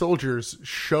Limit Soldiers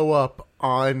show up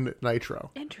on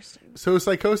Nitro. Interesting. So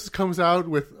Psychosis comes out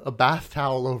with a bath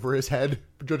towel over his head,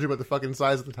 judging by the fucking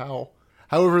size of the towel.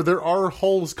 However, there are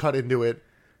holes cut into it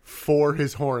for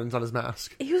his horns on his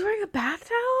mask. He was wearing a bath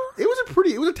towel? It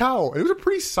was a towel. It was a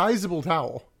pretty sizable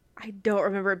towel. I don't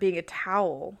remember it being a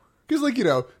towel. Because,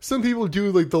 like, some people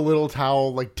do, like, the little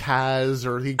towel, like Taz,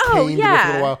 or he caned it for a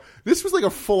little while. This was, like, a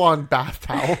full-on bath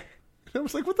towel. And I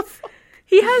was like, what the fuck?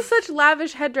 He has such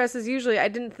lavish headdresses usually. I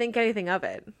didn't think anything of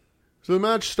it. So the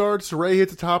match starts. Rey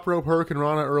hits a top rope Hurricane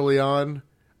Rana early on.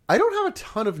 I don't have a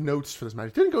ton of notes for this match.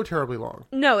 It didn't go terribly long.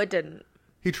 No, it didn't.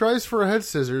 He tries for a head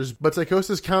scissors, but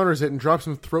Psychosis counters it and drops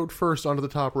him throat first onto the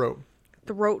top rope.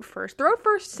 throat first. Throat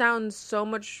first sounds so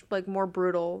much like more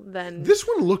brutal than This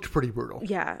one looked pretty brutal.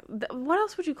 yeah. What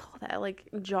else would you call that? Like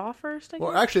jaw first? I guess?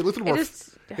 Well, actually, it looked a little more.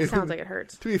 It sounds like it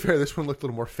hurts. To be fair, this one looked a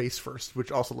little more face first,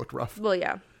 which also looked rough. Well,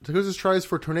 yeah. Psychosis tries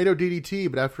for tornado DDT,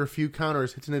 but after a few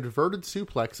counters, hits an inverted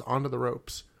suplex onto the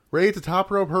ropes. Ray hits a top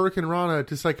rope Hurricane Rana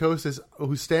to Psychosis,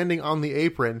 who's standing on the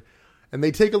apron, and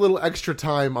they take a little extra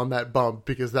time on that bump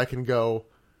because that can go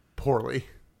poorly.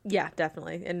 Yeah,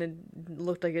 definitely. And it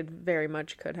looked like it very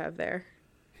much could have there.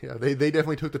 Yeah, they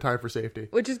definitely took the time for safety.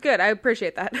 Which is good. I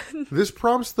appreciate that. This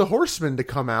prompts the Horsemen to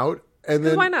come out, and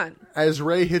then why not? As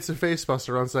Ray hits a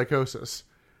facebuster on Psychosis.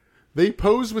 They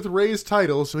pose with Ray's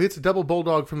title, so he hits a double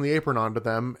bulldog from the apron onto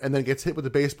them, and then gets hit with a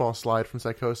baseball slide from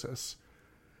Psychosis.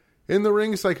 In the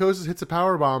ring, Psychosis hits a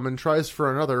powerbomb and tries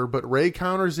for another, but Ray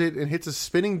counters it and hits a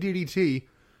spinning DDT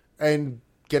and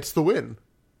gets the win.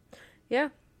 Yeah.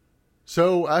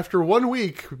 So, after 1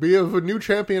 week, we have a new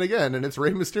champion again, and it's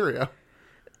Rey Mysterio.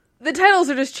 The titles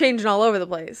are just changing all over the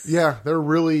place. Yeah, they're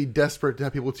really desperate to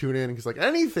have people tune in, because, like,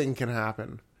 anything can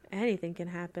happen. Anything can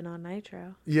happen on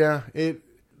Nitro. Yeah, it...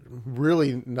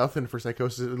 Really nothing for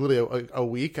Psychosis. Literally a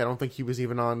week. I don't think he was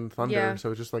even on Thunder, Yeah.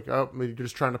 so it's just like, oh, maybe you're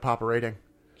just trying to pop a rating.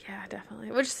 Yeah,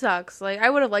 definitely. Which sucks. Like, I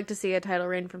would have liked to see a title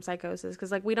reign from Psychosis, because,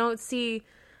 like, we don't see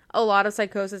a lot of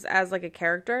Psychosis as, like, a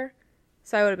character.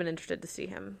 So I would have been interested to see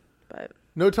him. But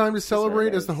No time to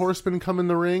celebrate as the Horsemen come in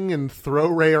the ring and throw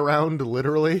Ray around,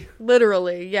 literally.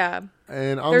 literally, yeah.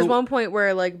 And on There's one point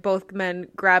where, like, both men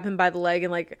grab him by the leg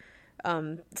and, like,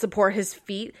 support his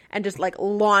feet and just, like,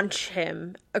 launch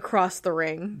him across the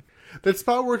ring. That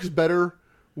spot works better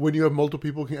when you have multiple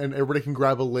people and everybody can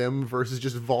grab a limb versus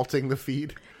just vaulting the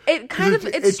feet. It kind of,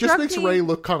 it just makes Ray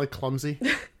look kind of clumsy.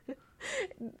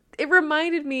 It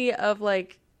reminded me of,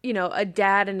 like, you know, a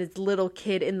dad and his little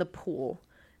kid in the pool.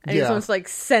 And he Yeah. just wants to, like,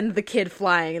 send the kid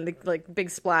flying and the, like,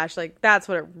 big splash. Like, that's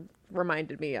what it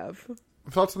reminded me of.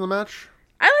 Thoughts on the match?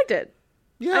 I liked it.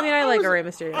 Yeah, I mean, I like was- a Rey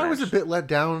Mysterio I was a match. bit let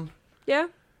down. Yeah.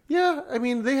 Yeah, I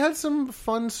mean, they had some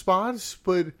fun spots,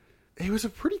 but it was a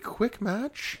pretty quick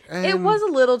match. And, It was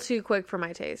a little too quick for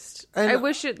my taste. And- I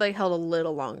wish it, like, held a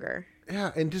little longer.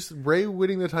 Yeah, and just Ray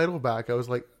winning the title back, I was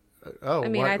like, oh, I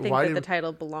mean, why, I think why that did... the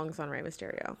title belongs on Rey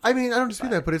Mysterio. I mean, I don't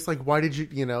dispute that, but it's like, why did you,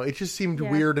 it just seemed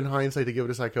Yeah. weird in hindsight to give it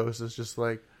to Psychosis, just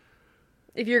like,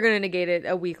 If you're going to negate it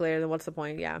a week later, then what's the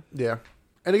point? Yeah. yeah.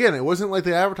 And again, it wasn't like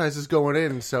they advertised this going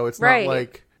in, so it's Right.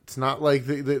 not like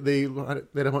they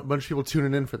had a bunch of people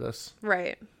tuning in for this.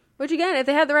 Right. Which, again, if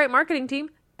they had the right marketing team,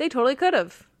 they totally could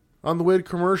have. On the way to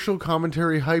commercial,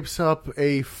 commentary hypes up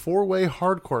a 4-way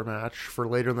hardcore match for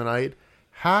later in the night.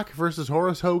 Hack versus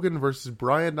Horace Hogan versus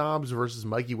Brian Knobbs versus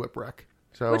Mikey Whipwreck.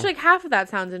 So, Which, like, half of that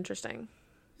sounds interesting.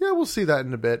 yeah, we'll see that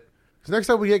in a bit. So next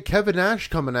up, we get Kevin Nash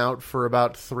coming out for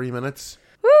about 3 minutes.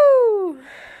 Woo!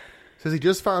 Says he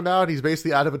just found out he's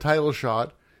basically out of a title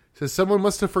shot. Says someone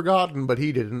must have forgotten, but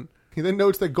he didn't. He then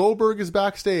notes that Goldberg is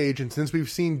backstage, and since we've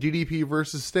seen DDP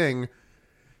versus Sting,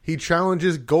 he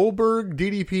challenges Goldberg,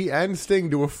 DDP, and Sting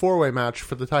to a 4-way match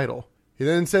for the title. He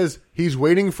then says he's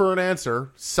waiting for an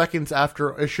answer seconds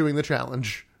after issuing the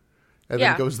challenge. And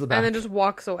then goes to the back. And then just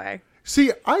walks away.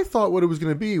 See, I thought what it was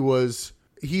going to be was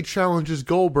he challenges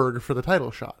Goldberg for the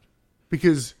title shot.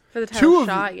 Because For the title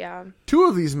shot, yeah. two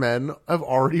of these men have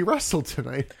already wrestled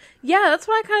tonight. Yeah, that's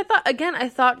what I kind of thought. Again, I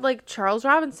thought, like, Charles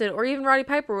Robinson or even Roddy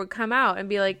Piper would come out and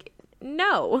be like,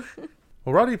 no.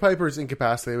 Well, Roddy Piper's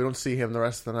incapacitated. We don't see him the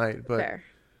rest of the night. But Fair.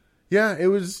 yeah, it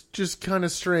was just kind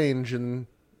of strange. And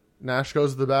Nash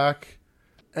goes to the back.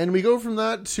 And we go from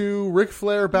that to Ric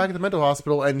Flair back at the mental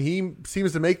hospital. And he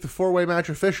seems to make the 4-way match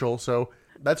official. So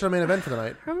that's our main event for the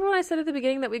night. Remember when I said at the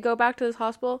beginning that we go back to this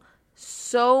hospital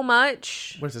so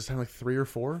much? What is this time, like 3 or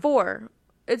 4? 4.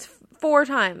 It's 4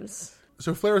 times.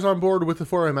 So Flair's on board with the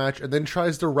 4-way match and then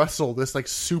tries to wrestle this like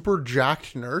super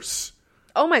jacked nurse.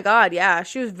 Oh my god, yeah.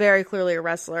 She was very clearly a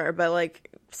wrestler, but, like,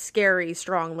 scary,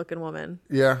 strong-looking woman.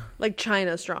 Yeah. Like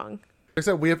China strong.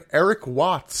 Except we have Eric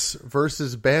Watts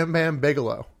versus Bam Bam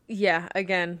Bigelow. Yeah,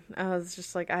 again, I was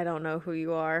just like, I don't know who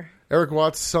you are. Eric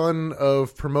Watts, son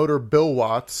of promoter Bill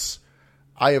Watts.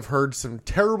 I have heard some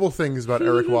terrible things about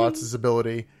Eric Watts'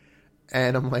 ability.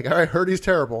 And I'm like, all right, I heard he's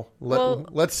terrible.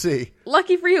 Let's see.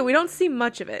 Lucky for you, we don't see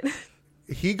much of it.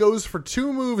 He goes for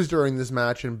 2 moves during this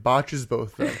match and botches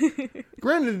both of them.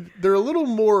 Granted, they're a little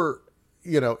more,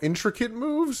 intricate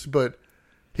moves, but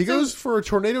he goes for a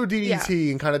tornado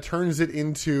DDT and kind of turns it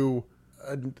into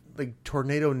a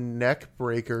tornado neck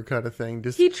breaker kind of thing.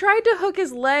 He tried to hook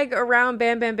his leg around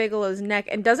Bam Bam Bigelow's neck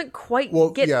and doesn't quite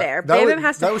get there. That Bam was, Bam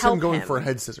has to that was help him going him. for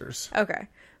head scissors. Okay.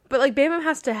 But, like, Bam Bam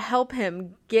has to help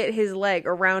him get his leg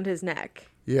around his neck.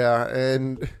 Yeah,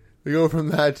 and We go from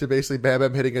that to basically Bam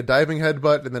Bam hitting a diving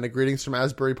headbutt and then a greetings from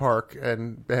Asbury Park,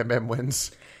 and Bam Bam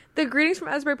wins. The greetings from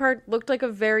Asbury Park looked like a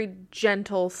very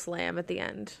gentle slam at the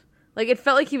end. Like, it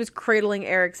felt like he was cradling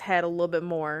Eric's head a little bit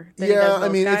more than he does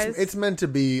most guys. It's meant to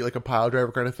be like a pile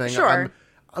driver kind of thing. Sure.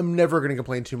 I'm never going to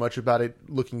complain too much about it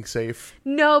looking safe.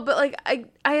 No, but like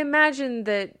I imagine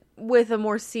that with a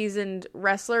more seasoned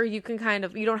wrestler, you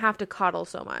don't have to coddle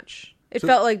so much. It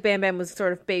felt like Bam Bam was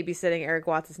sort of babysitting Eric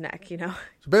Watts' neck, you know?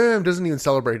 So Bam Bam doesn't even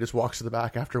celebrate, just walks to the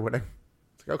back after winning.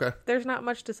 It's like, okay. There's not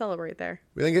much to celebrate there.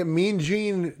 We then get Mean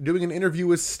Gene doing an interview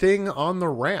with Sting on the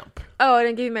ramp. Oh, I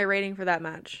didn't give you my rating for that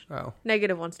match. Oh.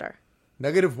 -1 star.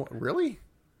 -1? Really?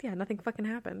 Yeah, nothing fucking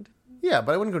happened. Yeah,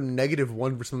 but I wouldn't go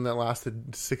 -1 for something that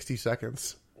lasted 60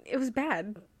 seconds. It was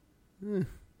bad.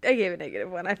 I gave it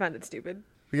 -1. I found it stupid.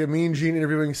 We get Mean Gene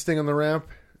interviewing Sting on the ramp.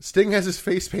 Sting has his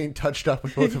face paint touched up,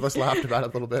 and both of us laughed about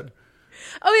it a little bit.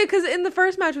 Oh yeah, because in the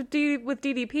first match with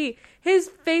DDP, his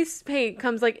face paint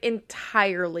comes like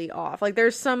entirely off. Like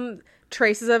there's some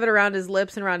traces of it around his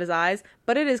lips and around his eyes,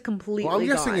 but it is completely Well, I'm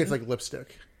guessing gone. it's like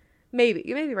lipstick. Maybe.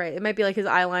 You may be right. It might be like his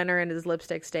eyeliner and his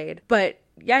lipstick stayed. But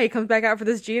yeah, he comes back out for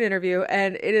this Gene interview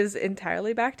and it is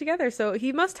entirely back together. So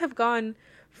he must have gone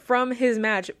from his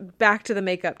match back to the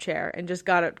makeup chair and just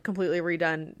got it completely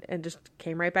redone and just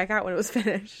came right back out when it was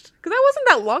finished. Because that wasn't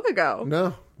that long ago.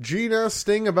 No. Gene asks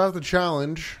Sting about the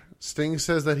challenge. Sting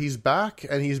says that he's back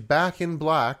and he's back in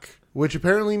black, which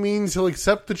apparently means he'll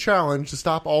accept the challenge to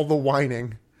stop all the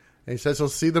whining. And he says he'll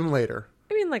see them later.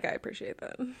 I mean, like, I appreciate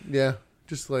that. Yeah.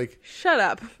 Just like, shut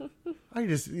up.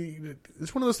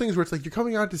 It's one of those things where it's like you're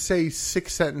coming out to say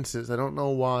 6 sentences. I don't know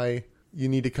why you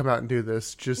need to come out and do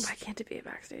this. Just why can't it be a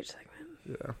backstage segment?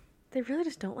 Yeah. They really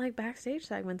just don't like backstage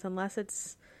segments unless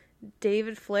it's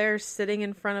David Flair sitting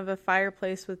in front of a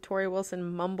fireplace with Tori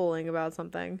Wilson mumbling about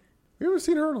something. We haven't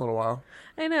seen her in a little while.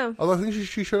 I know. Although I think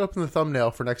she showed up in the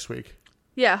thumbnail for next week.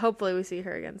 Yeah, hopefully we see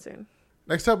her again soon.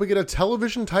 Next up, we get a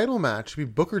television title match. It'll be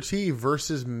Booker T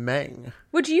versus Meng.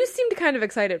 Which you seemed kind of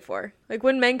excited for. Like,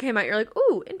 when Meng came out, you're like,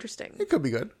 ooh, interesting. It could be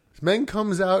good. As Meng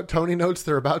comes out, Tony notes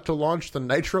they're about to launch the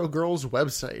Nitro Girls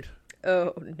website.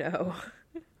 Oh, no.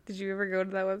 Did you ever go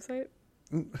to that website?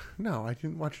 No, I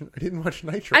didn't watch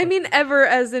Nitro. I mean, ever,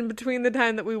 as in between the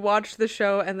time that we watched the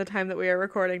show and the time that we are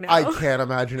recording now. I can't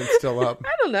imagine it's still up.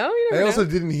 I don't know. You never I also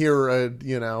know. didn't hear a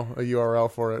URL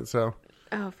for it, so.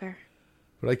 Oh, fair.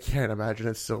 But I can't imagine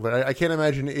it's still there. I can't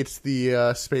imagine it's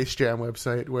the Space Jam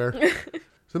website where...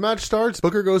 So the match starts.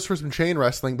 Booker goes for some chain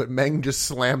wrestling, but Meng just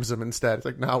slams him instead. It's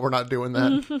like, no, we're not doing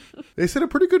that. They set a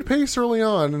pretty good pace early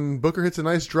on, and Booker hits a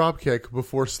nice drop kick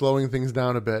before slowing things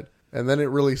down a bit. And then it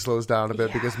really slows down a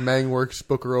bit because Meng works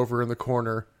Booker over in the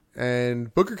corner.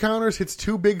 And Booker counters, hits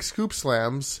 2 big scoop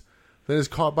slams, then is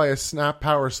caught by a snap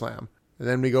power slam. And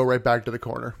then we go right back to the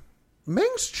corner.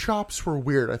 Meng's chops were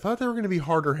weird. I thought they were going to be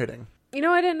harder hitting. You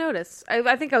know, I didn't notice.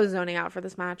 I think I was zoning out for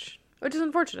this match, which is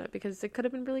unfortunate because it could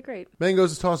have been really great. Meng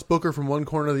goes to toss Booker from one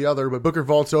corner to the other, but Booker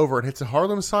vaults over and hits a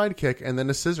Harlem side kick and then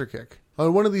a scissor kick.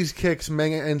 On one of these kicks,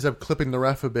 Meng ends up clipping the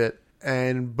ref a bit,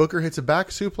 and Booker hits a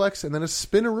back suplex and then a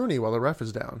spin-a-rooney while the ref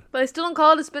is down. But I still don't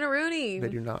call it a spin-a-rooney. They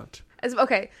do not.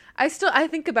 Okay, I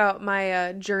think about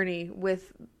my journey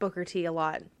with Booker T a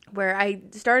lot, where I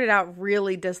started out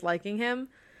really disliking him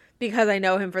because I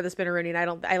know him for the spin-a-rooney, and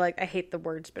I hate the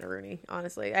word spin-a-rooney,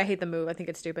 honestly. I hate the move. I think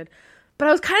it's stupid. But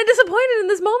I was kind of disappointed in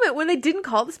this moment when they didn't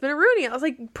call it the spin-a-rooney. I was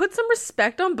like, put some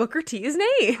respect on Booker T's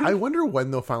name. I wonder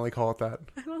when they'll finally call it that.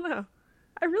 I don't know.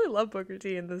 I really love Booker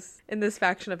T in this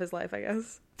faction of his life, I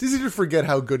guess. It's easy to forget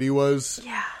how good he was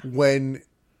when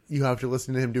you have to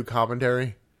listen to him do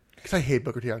commentary. Because I hate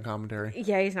Booker T on commentary.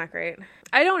 Yeah, he's not great.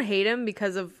 I don't hate him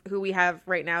because of who we have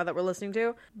right now that we're listening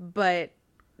to, but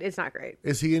it's not great.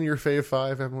 Is he in your fave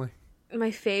 5, Emily?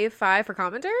 My fave 5 for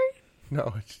commentary?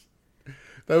 No,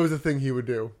 that was the thing he would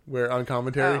do, where on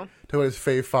commentary, talk about his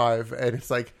fave 5, and it's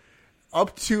like,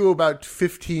 up to about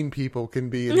 15 people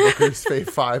can be in Booker's fave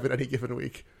 5 in any given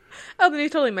week. Oh, then he's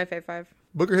totally my fave 5.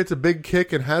 Booker hits a big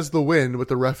kick and has the win, but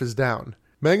the ref is down.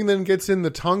 Meng then gets in the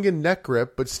Tongan neck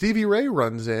grip, but Stevie Ray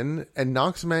runs in and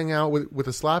knocks Meng out with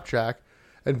a slapjack,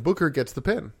 and Booker gets the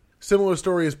pin. Similar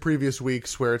story as previous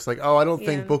weeks, where it's like, oh, I don't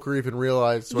think Booker even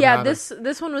realized what happened.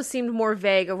 This one seemed more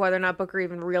vague of whether or not Booker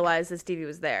even realized that Stevie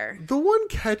was there. The one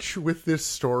catch with this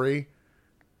story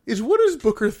is, what does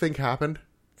Booker think happened?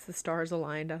 It's the stars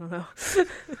aligned, I don't know.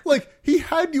 Like, he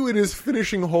had you in his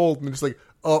finishing hold, and it's like,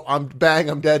 oh, I'm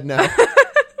dead now.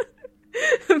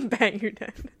 Bang, you're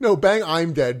dead. No, bang,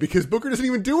 I'm dead, because Booker doesn't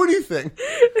even do anything.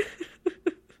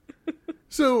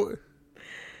 So,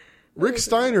 Rick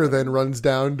Steiner then runs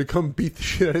down to come beat the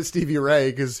shit out of Stevie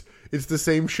Ray, because It's the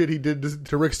same shit he did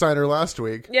to Rick Steiner last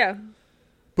week. Yeah.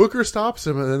 Booker stops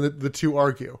him, and then the two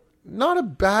argue. Not a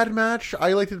bad match.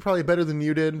 I liked it probably better than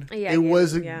you did. Yeah, it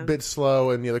was a yeah. bit slow,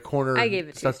 and the corner I gave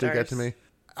it 2 stuff did get to stars. me.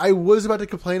 I was about to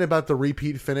complain about the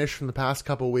repeat finish from the past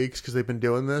couple weeks because they've been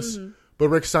doing this, but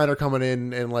Rick Steiner coming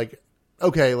in and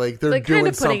okay, they're Like doing kind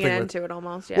of putting something an end with to it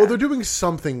almost, yeah. Well, they're doing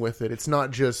something with it. It's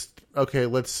not just okay.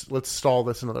 Let's stall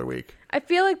this another week. I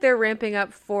feel like they're ramping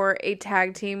up for a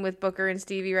tag team with Booker and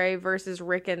Stevie Ray versus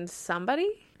Rick and somebody.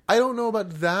 I don't know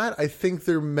about that. I think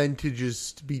they're meant to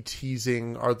just be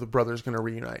teasing, are the brothers going to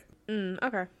reunite?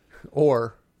 Okay.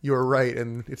 Or you're right,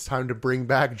 and it's time to bring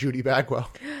back Judy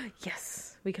Bagwell.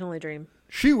 Yes, we can only dream.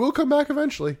 She will come back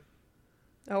eventually.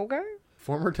 Okay.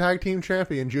 Former tag team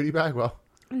champion Judy Bagwell.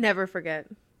 Never forget.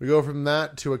 We go from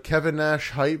that to a Kevin Nash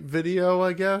hype video,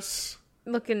 I guess.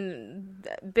 Looking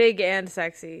big and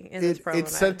sexy in this promo.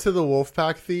 It's set to the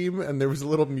Wolfpack theme, and there was a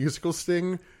little musical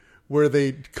sting where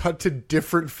they cut to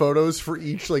different photos for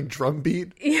each drum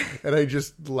beat, and I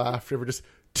just laughed. They were just,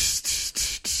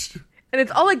 and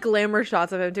it's all glamour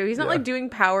shots of him too. He's not Yeah. doing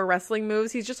power wrestling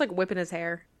moves. He's just whipping his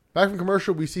hair. Back from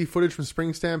commercial, we see footage from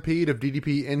Spring Stampede of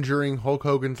DDP injuring Hulk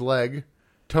Hogan's leg.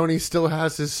 Tony still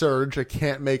has his surge. I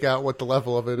can't make out what the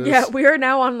level of it is. Yeah, we are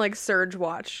now on surge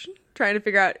watch, trying to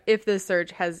figure out if this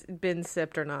surge has been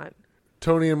sipped or not.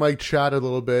 Tony and Mike chat a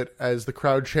little bit as the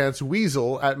crowd chants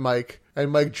Weasel at Mike,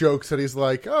 and Mike jokes that he's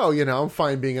like, oh, I'm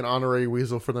fine being an honorary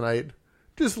Weasel for the night.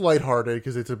 Just lighthearted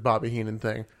because it's a Bobby Heenan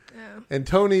thing. Yeah. And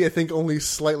Tony, I think only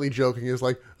slightly joking, is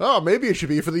like, oh, maybe it should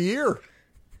be for the year.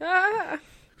 Ah.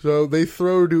 So they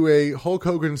throw to a Hulk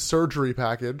Hogan surgery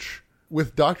package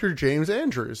with Dr. James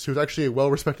Andrews, who's actually a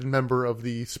well-respected member of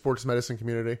the sports medicine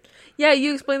community. Yeah,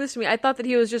 you explained this to me. I thought that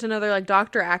he was just another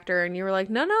doctor actor, and you were like,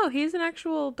 no, he's an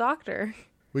actual doctor.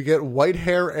 We get white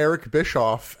hair Eric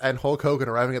Bischoff and Hulk Hogan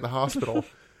arriving at the hospital.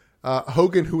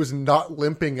 Hogan, who is not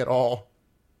limping at all.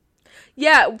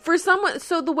 Yeah, for someone,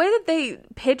 so the way that they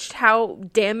pitched how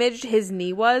damaged his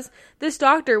knee was, this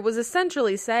doctor was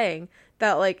essentially saying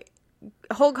that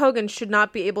Hulk Hogan should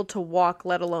not be able to walk,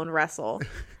 let alone wrestle.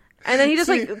 And then he just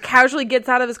casually gets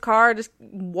out of his car, just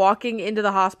walking into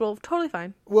the hospital. Totally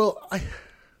fine. Well,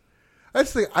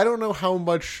 that's the thing. I don't know how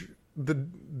much the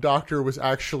doctor was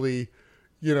actually,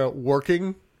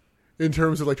 working in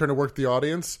terms of trying to work the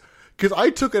audience. Because I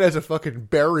took it as a fucking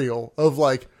burial of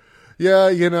Hogan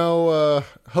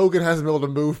hasn't been able to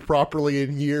move properly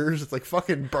in years. It's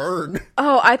fucking burn.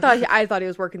 Oh, I thought he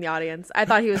was working the audience. I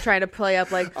thought he was trying to play up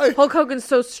Hulk Hogan's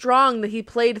so strong that he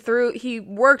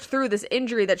worked through this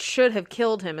injury that should have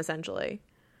killed him, essentially.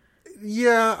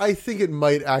 Yeah, I think it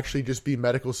might actually just be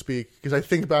medical speak. Because I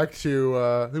think back to,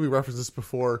 I think we referenced this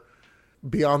before,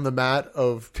 Beyond the Mat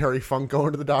of Terry Funk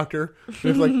going to the doctor.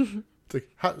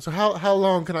 It's how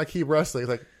long can I keep wrestling? It's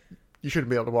like, you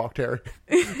shouldn't be able to walk, Terry.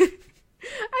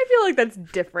 I feel like that's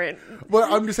different.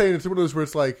 Well, I'm just saying it's one of those where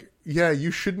it's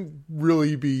you shouldn't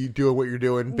really be doing what you're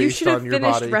doing based on your body. You should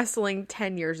have finished wrestling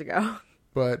 10 years ago.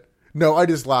 But no, I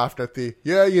just laughed at he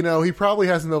probably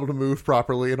hasn't been able to move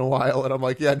properly in a while. And I'm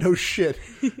like, yeah, no shit.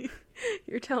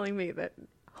 You're telling me that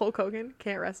Hulk Hogan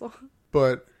can't wrestle?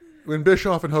 But when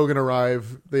Bischoff and Hogan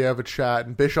arrive, they have a chat,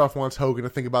 and Bischoff wants Hogan to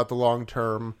think about the long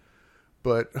term,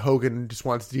 but Hogan just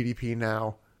wants DDP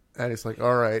now. And it's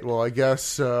all right, well, I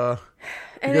guess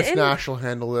Nash will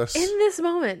handle this. In this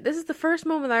moment, this is the first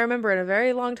moment I remember in a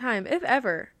very long time, if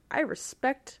ever, I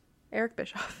respect Eric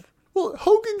Bischoff. Well,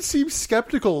 Hogan seems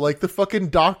skeptical, the fucking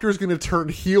doctor's going to turn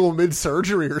heel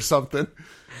mid-surgery or something.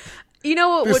 You know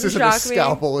what this wouldn't isn't shock a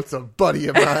scalpel, it's a buddy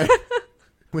of mine.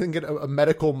 We can get a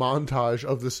medical montage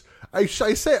of this. I was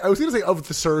going to say of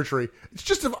the surgery. It's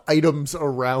just of items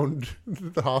around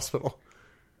the hospital.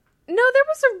 No,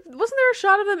 wasn't there a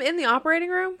shot of them in the operating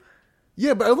room?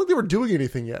 Yeah, but I don't think they were doing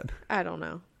anything yet. I don't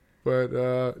know.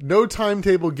 But no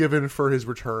timetable given for his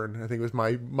return, I think was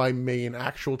my main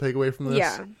actual takeaway from this.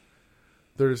 Yeah.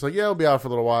 They're just I'll be out for a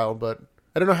little while, but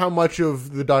I don't know how much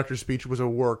of the doctor's speech was a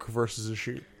work versus a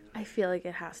shoot. I feel like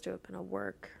it has to have been a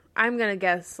work. I'm going to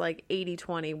guess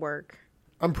 80-20 work.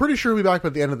 I'm pretty sure he'll be back by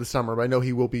the end of the summer, but I know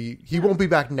he won't be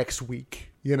back next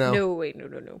week, No, wait,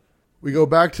 no. We go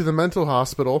back to the mental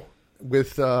hospital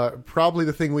with probably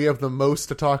the thing we have the most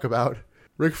to talk about.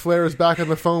 Ric Flair is back on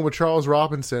the phone with Charles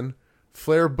Robinson.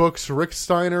 Flair books Rick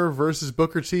Steiner versus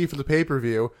Booker T for the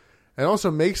pay-per-view, and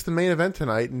also makes the main event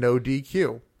tonight no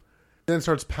DQ. Then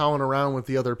starts palling around with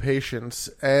the other patients,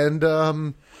 and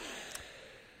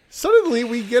suddenly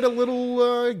we get a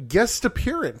little guest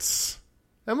appearance.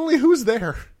 Emily, who's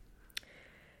there?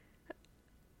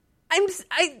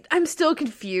 I'm still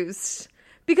confused.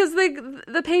 Because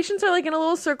the patients are in a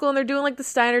little circle and they're doing the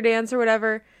Steiner dance or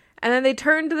whatever. And then they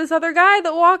turn to this other guy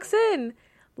that walks in.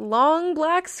 Long,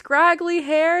 black, scraggly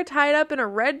hair tied up in a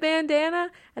red bandana.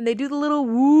 And they do the little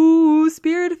woo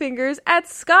spirit fingers at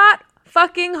Scott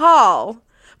fucking Hall.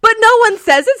 But no one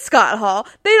says it's Scott Hall.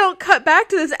 They don't cut back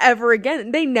to this ever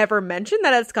again. They never mention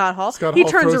that it's Scott Hall. He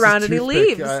turns around and he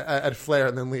leaves. At Flair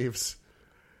and then leaves.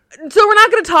 So we're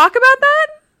not going to talk about that?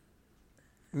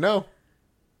 No.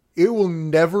 It will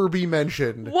never be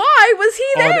mentioned. Why was he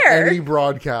there? On any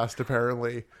broadcast,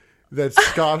 apparently, that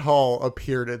Scott Hall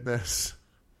appeared in this.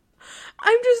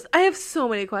 I have so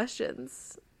many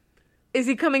questions. Is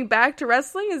he coming back to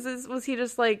wrestling? Was he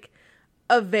just like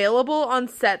available on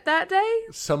set that day?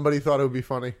 Somebody thought it would be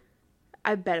funny.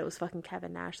 I bet it was fucking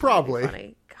Kevin Nash. Probably.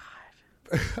 Funny.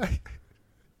 God.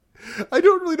 I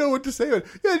don't really know what to say.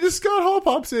 Yeah, just Scott Hall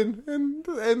pops in,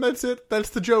 and that's it. That's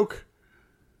the joke.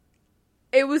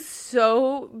 It was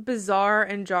so bizarre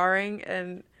and jarring,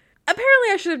 and apparently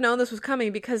I should have known this was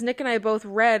coming because Nick and I both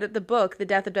read the book, The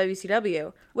Death of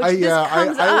WCW, which comes up.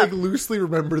 I like loosely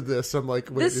remember this. I'm like,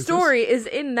 wait, this story is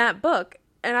in that book,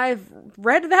 and I've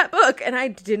read that book, and I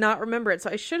did not remember it, so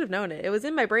I should have known it. It was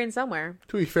in my brain somewhere.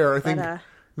 To be fair, I think the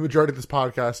majority of this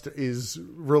podcast is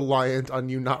reliant on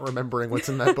you not remembering what's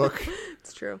in that book.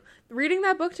 It's true. Reading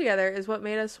that book together is what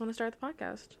made us want to start the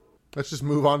podcast. Let's just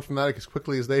move on from that as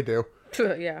quickly as they do.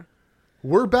 Yeah.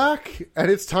 We're back,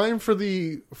 and it's time for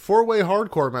the 4-way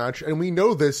hardcore match, and we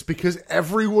know this because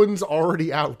everyone's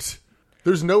already out.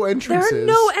 There's no entrances. There are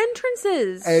no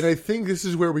entrances. And I think this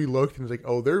is where we looked and it's like,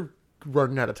 oh, they're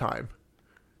running out of time.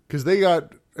 Because they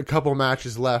got a couple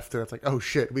matches left, and it's like, oh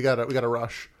shit, we gotta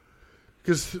rush.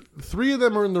 Because 3 of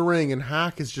them are in the ring, and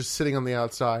Hack is just sitting on the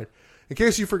outside. In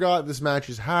case you forgot, this match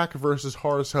is Hack versus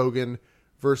Horace Hogan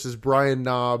versus Brian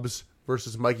Knobbs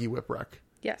versus Mikey Whipwreck.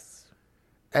 Yes.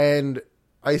 And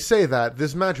I say that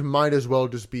this match might as well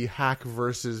just be Hack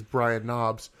versus Brian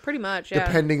Knobbs. Pretty much, yeah.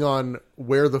 Depending on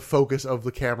where the focus of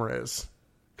the camera is.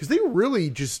 Because they really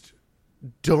just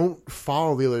don't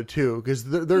follow the other two. Because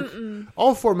they're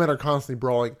all 4 men are constantly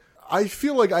brawling. I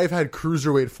feel like I've had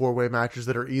cruiserweight 4-way matches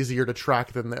that are easier to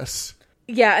track than this.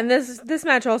 Yeah, and this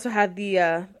match also had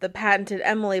the patented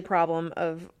Emily problem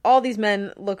of all these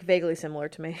men look vaguely similar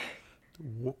to me.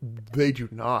 They do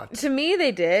not. To me,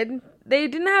 they did. They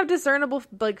didn't have discernible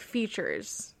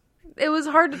features. It was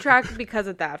hard to track because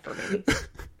of that for me.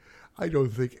 I don't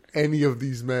think any of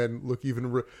these men look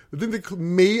even. I think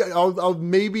I'll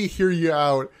maybe hear you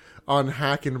out on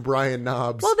Hack and Brian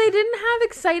Knobbs. Well, they didn't have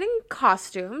exciting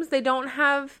costumes. They don't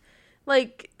have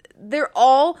they're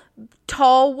all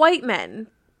tall white men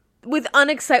with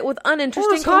uninteresting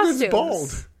costumes. Hogan's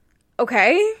bald.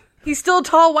 Okay, he's still a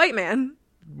tall white man.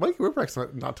 Mikey Whipwreck's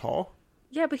not tall.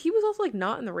 Yeah, but he was also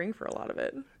not in the ring for a lot of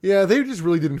it. Yeah, they just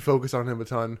really didn't focus on him a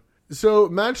ton. So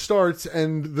match starts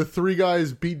and the 3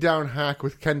 guys beat down Hack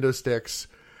with kendo sticks,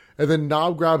 and then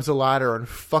Knob grabs a ladder and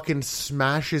fucking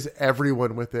smashes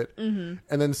everyone with it, and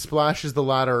then splashes the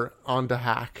ladder onto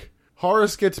Hack.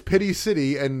 Horace gets Pity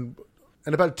City, and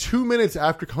about 2 minutes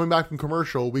after coming back from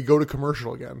commercial, we go to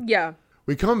commercial again. Yeah.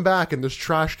 We come back and there's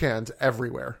trash cans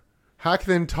everywhere. Hack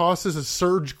then tosses a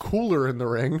Surge cooler in the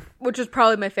ring. Which was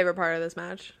probably my favorite part of this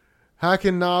match. Hack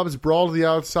and Knobbs brawl to the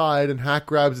outside and Hack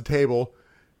grabs a table.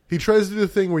 He tries to do the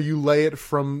thing where you lay it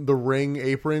from the ring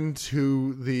apron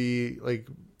to the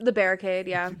barricade,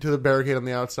 yeah. To the barricade on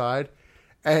the outside.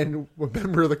 And a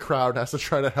member of the crowd has to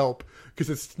try to help because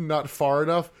it's not far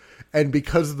enough. And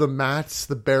because of the mats,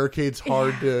 the barricade's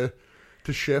hard to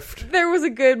shift. There was a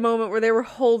good moment where they were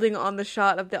holding on the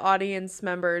shot of the audience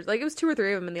members. It was 2 or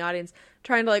 3 of them in the audience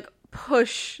trying to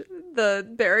push the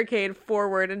barricade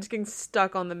forward and just getting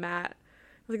stuck on the mat.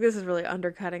 I was this is really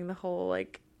undercutting the whole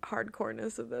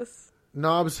hardcoreness of this.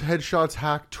 Knobbs headshots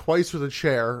Hack twice with a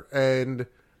chair, and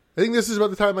I think this is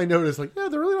about the time I noticed, they're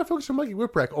really not focused on Mikey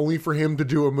Whipwreck, only for him to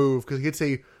do a move, because he gets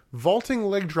a vaulting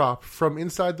leg drop from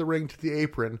inside the ring to the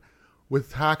apron,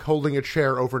 with Hack holding a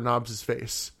chair over Knobbs'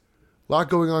 face. A lot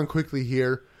going on quickly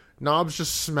here. Knobbs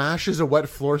just smashes a wet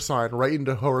floor sign right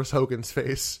into Horace Hogan's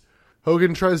face.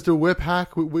 Hogan tries to whip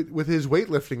Hack with his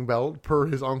weightlifting belt, per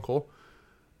his uncle,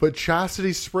 but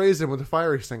Chastity sprays him with a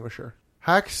fire extinguisher.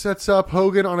 Hack sets up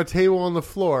Hogan on a table on the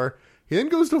floor. He then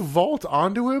goes to vault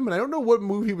onto him, and I don't know what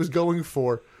move he was going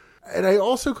for. And I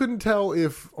also couldn't tell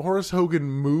if Horace Hogan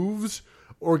moves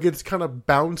or gets kind of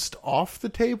bounced off the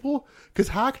table, because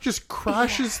Hack just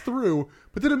crashes through,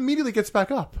 but then immediately gets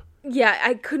back up. Yeah,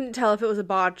 I couldn't tell if it was a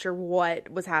botch or what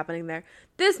was happening there.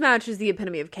 This match is the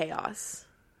epitome of chaos.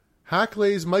 Hack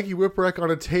lays Mikey Whipwreck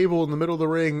on a table in the middle of the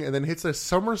ring and then hits a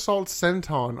somersault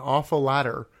senton off a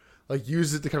ladder.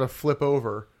 Uses it to kind of flip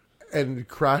over and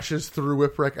crashes through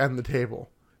Whipwreck and the table.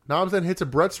 Knobs then hits a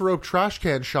Brett's rope trash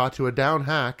can shot to a down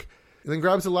hack, and then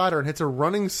grabs a ladder and hits a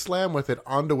running slam with it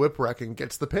onto Whipwreck and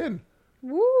gets the pin.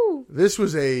 Woo! This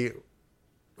was a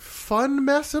fun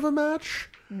mess of a match.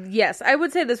 Yes, I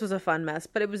would say this was a fun mess,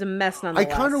 but it was a mess I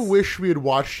nonetheless. kind of wish we had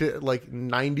watched it at like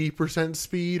 90%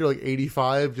 speed or like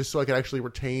 85 just so I could actually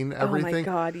retain everything.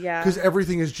 Oh my god, yeah. Because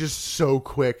everything is just so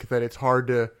quick that it's hard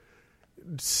to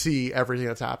see everything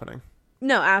that's happening.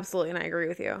 No, absolutely, and I agree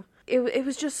with you. It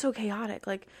was just so chaotic,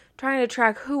 like trying to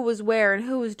track who was where and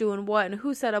who was doing what and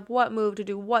who set up what move to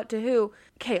do what to who.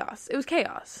 Chaos. It was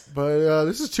chaos. But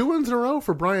this is 2 wins in a row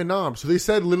for Brian Knobbs. So they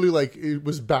said literally like it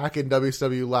was back in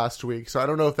WCW last week. So I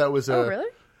don't know if that was Oh, really?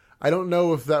 I don't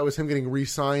know if that was him getting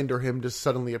re-signed or him just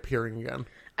suddenly appearing again.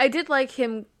 I did like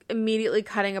him immediately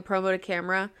cutting a promo to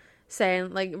camera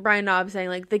saying, like, Brian Knobbs saying,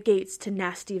 like, the gates to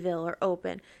Nastyville are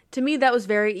open. To me, that was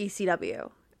very ECW.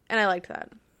 And I liked that.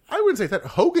 I wouldn't say that.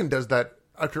 Hogan does that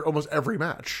after almost every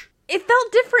match. It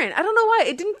felt different. I don't know why.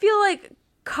 It didn't feel like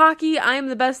cocky, I am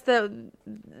the best that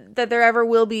there ever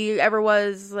will be, ever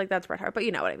was. Like, that's Bret Hart, but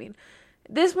you know what I mean.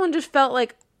 This one just felt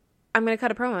like, I'm going to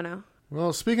cut a promo now.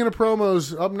 Well, speaking of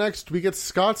promos, up next we get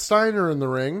Scott Steiner in the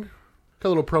ring. Got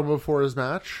a little promo before his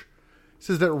match. He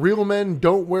says that real men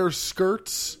don't wear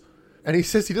skirts. And he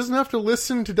says he doesn't have to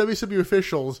listen to WCW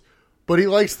officials, but he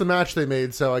likes the match they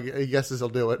made, so I guess he'll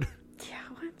do it. Yeah,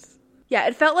 what? Yeah,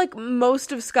 it felt like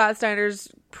most of Scott Steiner's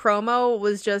promo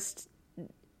was just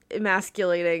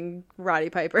emasculating Roddy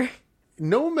Piper.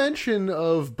 No mention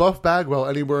of Buff Bagwell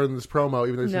anywhere in this promo,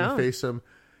 even though he's going to face him.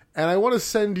 And I want to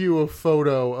send you a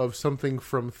photo of something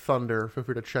from Thunder. Feel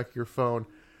free to check your phone.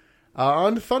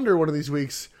 On Thunder one of these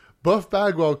weeks, Buff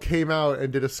Bagwell came out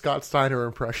and did a Scott Steiner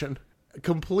impression,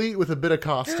 complete with a bit of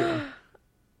costume.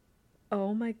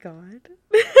 Oh my god.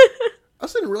 I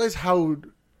also didn't realize how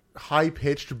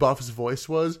high-pitched Buff's voice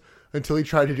was until he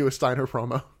tried to do a Steiner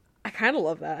promo. I kind of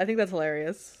love that. I think that's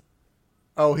hilarious.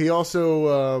 Oh, he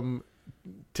also,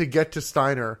 to get to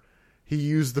Steiner, he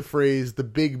used the phrase, the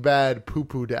big bad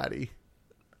poo-poo daddy.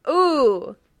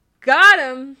 Ooh, got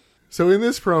him. So in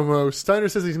this promo, Steiner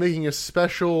says he's making a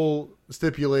special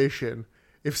stipulation.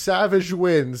 If Savage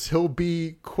wins, he'll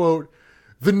be, quote,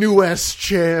 the new S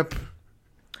champ.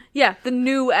 Yeah, the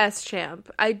new S champ.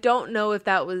 I don't know if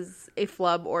that was a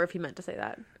flub or if he meant to say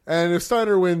that. And if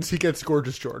Steiner wins, he gets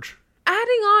Gorgeous George. Adding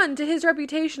on to his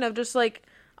reputation of just like,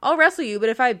 I'll wrestle you, but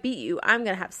if I beat you, I'm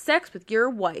going to have sex with your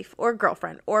wife or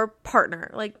girlfriend or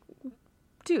partner. Like,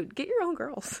 dude, get your own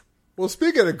girls. Well,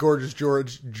 speaking of Gorgeous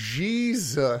George,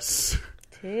 Jesus.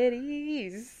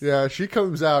 Titties. Yeah, she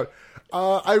comes out.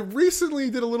 I recently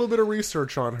did a little bit of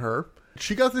research on her.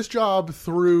 She got this job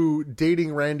through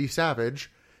dating Randy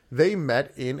Savage. They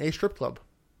met in a strip club.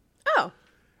 Oh.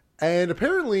 And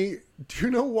apparently, do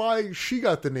you know why she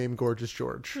got the name Gorgeous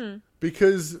George?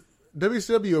 Because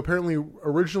WCW apparently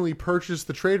originally purchased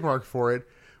the trademark for it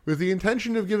with the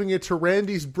intention of giving it to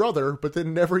Randy's brother, but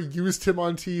then never used him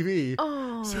on TV.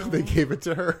 Oh. So they gave it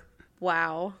to her.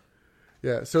 Wow.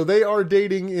 Yeah, so they are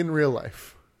dating in real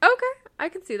life. Okay, I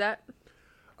can see that.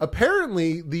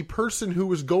 Apparently, the person who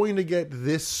was going to get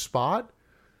this spot,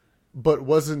 but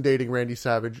wasn't dating Randy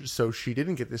Savage, so she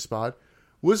didn't get this spot,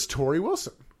 was Tori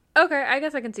Wilson. Okay, I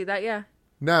guess I can see that, yeah.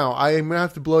 Now, I am going to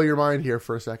have to blow your mind here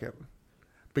for a second,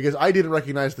 because I didn't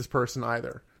recognize this person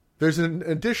either. There's an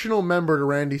additional member to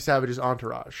Randy Savage's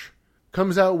entourage.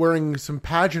 Comes out wearing some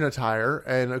pageant attire,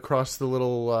 and across the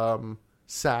little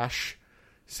sash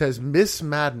says Miss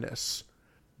Madness.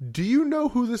 Do you know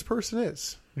who this person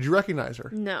is? Did you recognize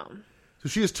her? No. So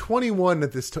she is 21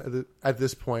 at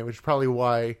this point, which is probably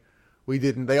why we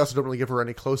didn't. They also don't really give her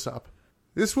any close-up.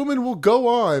 This woman will go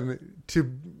on to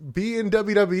be in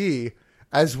WWE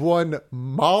as one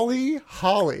Molly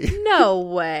Holly. No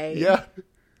way. Yeah.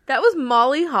 That was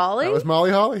Molly Holly? That was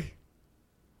Molly Holly.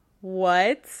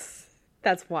 What?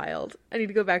 That's wild. I need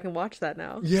to go back and watch that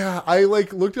now. Yeah, I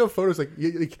looked up photos.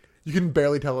 You can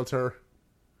barely tell it's her.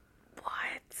 What?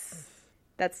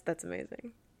 That's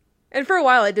amazing. And for a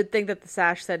while, I did think that the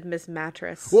sash said Miss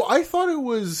Mattress. Well, I thought it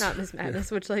was... Not Miss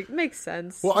Madness, which, makes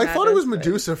sense. Well, I thought it was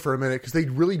Medusa for a minute, because they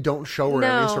really don't show her in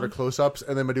any No. sort of close-ups,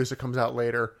 and then Medusa comes out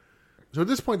later. So at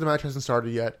this point, the match hasn't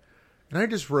started yet. And I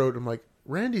just wrote, I'm like,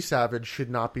 Randy Savage should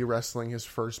not be wrestling his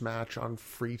first match on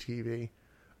free TV.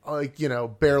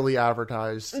 Barely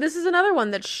advertised. This is another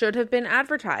one that should have been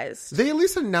advertised. They at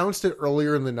least announced it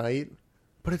earlier in the night,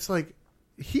 but it's like,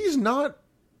 he's not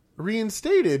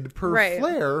reinstated per Right.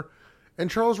 Flair, and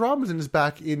Charles Robinson is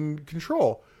back in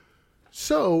control.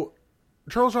 So,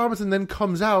 Charles Robinson then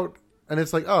comes out, and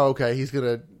it's like, oh, okay, he's going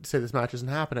to say this match isn't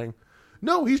happening.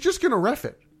 No, he's just going to ref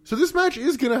it. So this match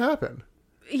is going to happen.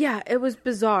 Yeah, it was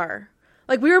bizarre.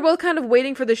 Like, we were both kind of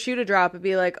waiting for the shoe to drop and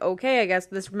be like, okay, I guess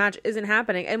this match isn't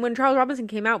happening. And when Charles Robinson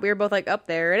came out, we were both like, up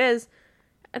there it is.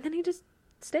 And then he just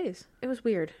stays. It was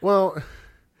weird. Well,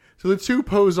 so the two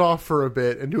pose off for a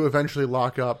bit and do eventually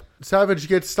lock up. Savage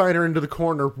gets Steiner into the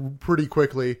corner pretty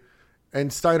quickly,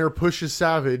 and Steiner pushes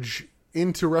Savage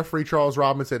into referee Charles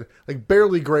Robinson, like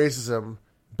barely grazes him.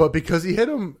 But because he hit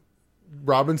him,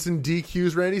 Robinson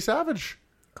DQs Randy Savage.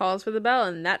 Calls for the bell,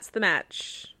 and that's the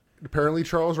match. Apparently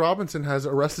Charles Robinson has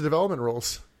Arrested Development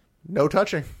rules. No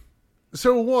touching.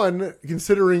 So one,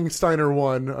 considering Steiner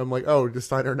won, I'm like, oh, does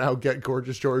Steiner now get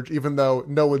Gorgeous George? Even though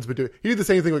no one's been doing it. He did the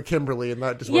same thing with Kimberly, and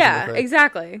that just wasn't a thing.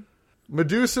 Exactly.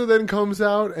 Medusa then comes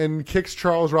out and kicks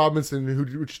Charles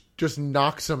Robinson, which just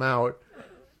knocks him out.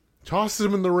 Tosses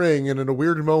him in the ring, and in a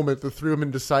weird moment, the three of them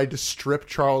decide to strip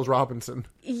Charles Robinson.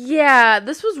 Yeah,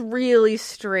 this was really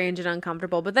strange and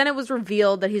uncomfortable. But then it was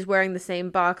revealed that he's wearing the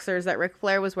same boxers that Ric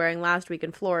Flair was wearing last week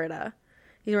in Florida.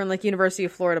 He's wearing, like, University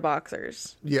of Florida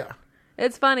boxers. Yeah.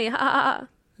 It's funny. Ha ha ha.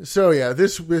 So, yeah,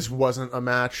 this wasn't a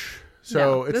match. So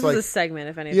No, it's this like... is a segment,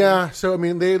 if anything. Yeah, so, I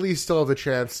mean, they at least still have the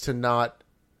chance to not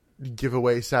give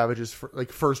away Savage's,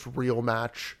 first real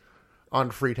match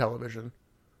on free television.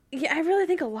 Yeah, I really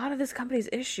think a lot of this company's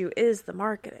issue is the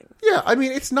marketing. Yeah, I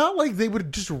mean, it's not like they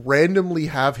would just randomly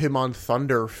have him on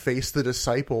Thunder face the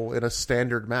Disciple in a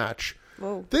standard match.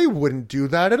 Whoa. They wouldn't do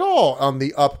that at all on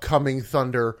the upcoming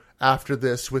Thunder after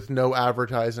this with no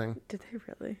advertising. Did they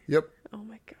really? Yep. Oh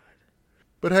my god.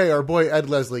 But hey, our boy Ed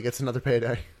Leslie gets another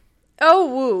payday. Oh,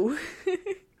 woo.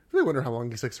 I really wonder how long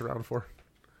he sticks around for.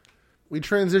 We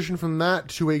transition from that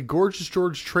to a Gorgeous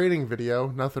George training video.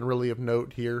 Nothing really of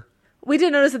note here. We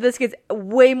did notice that this gets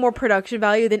way more production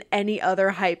value than any other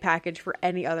hype package for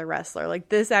any other wrestler. Like,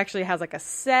 this actually has, like, a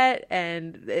set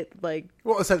and it, like,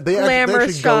 well, it's that they glamorous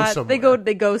actually shot. go somewhere.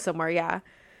 They go somewhere, yeah.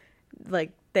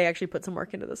 Like, they actually put some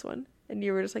work into this one. And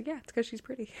you were just like, yeah, it's because she's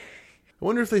pretty. I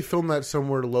wonder if they filmed that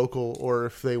somewhere local or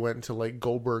if they went to, like,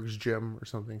 Goldberg's gym or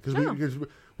something. Because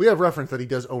we have reference that he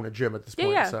does own a gym at this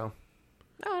point, yeah. so...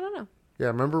 Oh, I don't know. Yeah,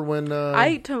 remember when...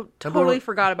 I totally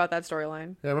forgot about that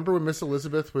storyline. Yeah, remember when Miss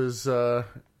Elizabeth was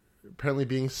apparently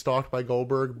being stalked by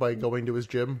Goldberg by going to his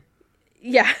gym?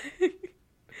 Yeah.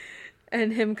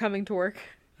 And him coming to work.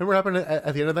 Remember what happened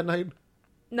at the end of that night?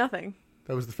 Nothing.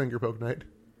 That was the finger poke night.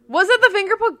 Was it the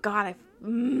finger poke? God,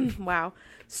 wow.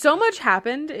 So much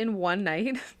happened in one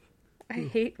night. I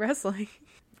hate wrestling.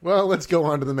 Well, let's go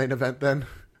on to the main event then.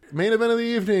 Main event of the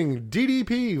evening,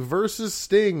 DDP versus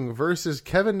Sting versus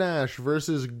Kevin Nash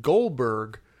versus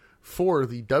Goldberg for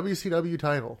the WCW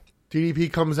title.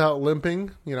 DDP comes out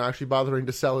limping, actually bothering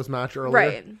to sell his match earlier.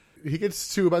 Right. He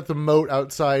gets to about the moat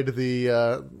outside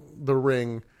the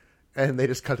ring, and they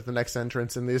just cut to the next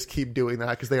entrance, and they just keep doing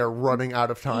that because they are running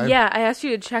out of time. Yeah, I asked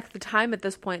you to check the time at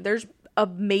this point. There's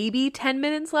maybe 10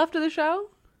 minutes left of the show.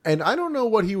 And I don't know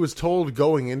what he was told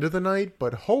going into the night,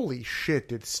 but holy shit,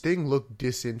 did Sting look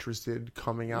disinterested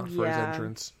coming out for his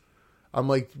entrance. I'm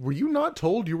like, were you not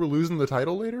told you were losing the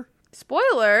title later?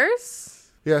 Spoilers.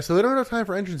 Yeah, so they don't have time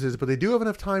for entrances, but they do have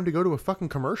enough time to go to a fucking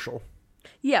commercial.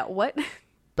 Yeah, what?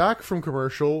 Back from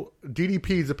commercial,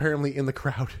 DDP's apparently in the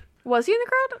crowd. Was he in the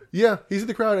crowd? Yeah, he's in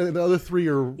the crowd, and the other three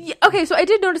are... Yeah, okay, so I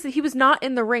did notice that he was not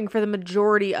in the ring for the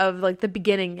majority of, like, the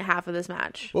beginning half of this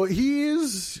match. Well, he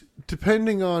is,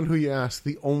 depending on who you ask,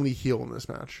 the only heel in this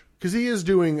match. Because he is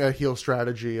doing a heel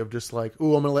strategy of just like,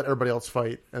 ooh, I'm going to let everybody else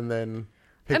fight, and then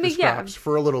hit the scraps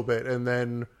for a little bit, and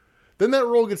then that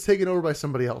role gets taken over by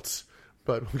somebody else.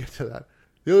 But we'll get to that.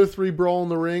 The other three brawl in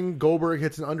the ring. Goldberg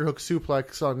hits an underhook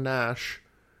suplex on Nash.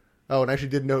 Oh, and I actually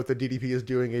did note that DDP is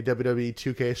doing a WWE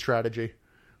 2K strategy.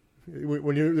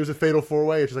 When there's a fatal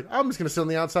four-way, it's just like, I'm just going to sit on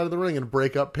the outside of the ring and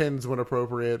break up pins when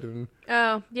appropriate and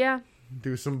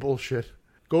do some bullshit.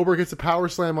 Goldberg hits a power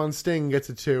slam on Sting, gets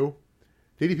a 2.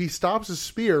 DDP stops a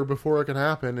spear before it can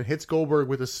happen and hits Goldberg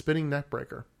with a spinning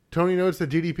neckbreaker. Tony notes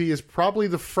that DDP is probably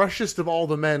the freshest of all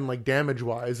the men, like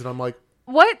damage-wise, and I'm like,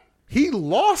 what? He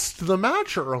lost the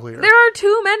match earlier. There are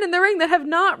 2 men in the ring that have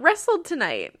not wrestled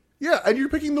tonight. Yeah, and you're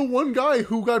picking the one guy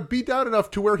who got beat down enough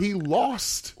to where he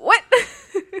lost. What?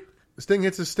 Sting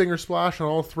hits a stinger splash on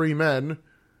all 3 men.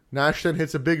 Nash then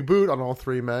hits a big boot on all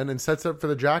 3 men and sets up for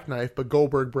the jackknife, but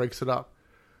Goldberg breaks it up.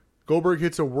 Goldberg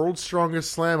hits a world's strongest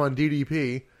slam on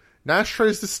DDP. Nash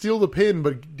tries to steal the pin,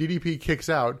 but DDP kicks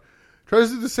out. Tries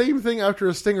to do the same thing after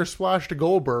a stinger splash to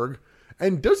Goldberg,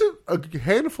 and does it a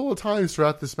handful of times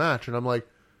throughout this match. And I'm like,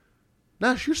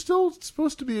 Nash, you're still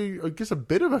supposed to be, I guess, a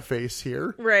bit of a face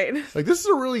here. Right. Like, this is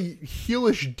a really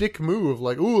heelish dick move.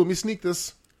 Like, ooh, let me sneak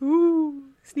this. Ooh,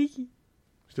 sneaky.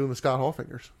 He's doing the Scott Hall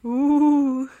fingers.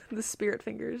 Ooh, the spirit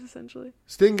fingers, essentially.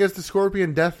 Sting gets the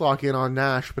Scorpion Deathlock in on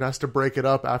Nash, but has to break it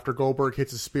up after Goldberg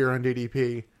hits a spear on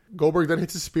DDP. Goldberg then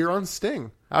hits a spear on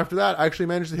Sting. After that, actually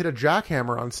managed to hit a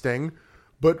jackhammer on Sting,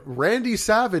 but Randy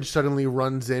Savage suddenly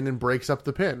runs in and breaks up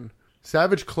the pin.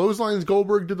 Savage clotheslines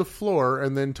Goldberg to the floor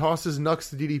and then tosses Nux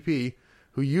to DDP,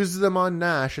 who uses them on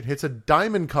Nash and hits a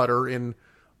diamond cutter in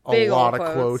a Big lot ol'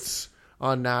 of quotes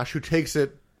on Nash, who takes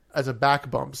it as a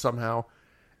back bump somehow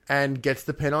and gets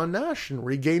the pin on Nash and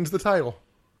regains the title.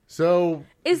 So,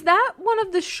 Is that one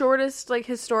of the shortest, like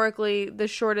historically, the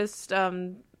shortest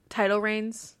title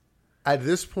reigns? at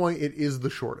this point, it is the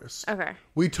shortest. Okay.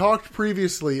 We talked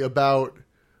previously about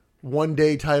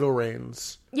one-day title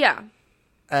reigns, Yeah.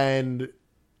 and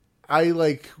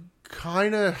I,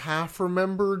 kind of half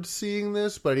remembered seeing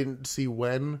this, but I didn't see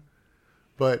when.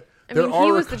 But I mean,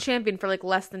 he was the champion for like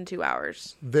less than 2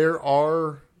 hours. there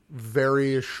are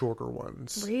various shorter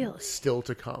ones Really? still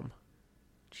to come.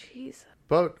 Jeez.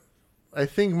 But I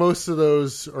think most of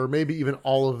those, or maybe even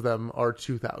all of them, are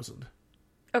 2000.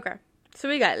 Okay. So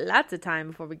we got lots of time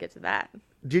before we get to that.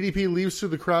 DDP leaves through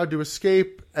the crowd to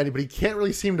escape, but he can't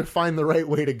really seem to find the right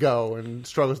way to go and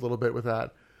struggles a little bit with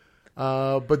that.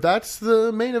 But that's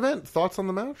the main event. Thoughts on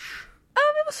the match?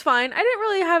 It was fine. I didn't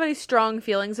really have any strong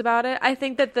feelings about it. I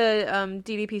think that the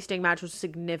DDP Sting match was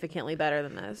significantly better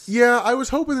than this. Yeah, I was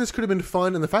hoping this could have been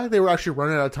fun, and the fact that they were actually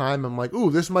running out of time, I'm like,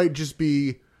 ooh, this might just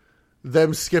be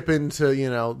them skipping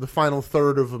to, the final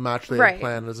third of a match they had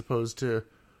planned, as opposed to...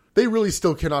 They really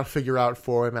still cannot figure out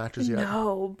four-way matches yet.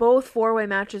 No, both four-way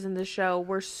matches in this show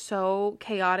were so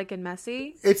chaotic and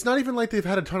messy. It's not even like they've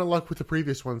had a ton of luck with the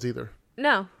previous ones either.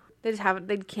 No, they just haven't.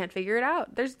 They can't figure it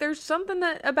out. There's something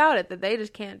about it that they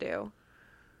just can't do.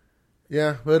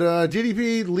 Yeah, but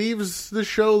DDP leaves the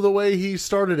show the way he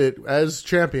started it, as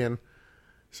champion.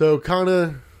 So kind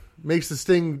of makes the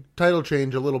Sting title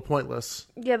change a little pointless.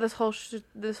 Yeah, this whole feud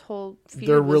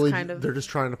was kind of... They're just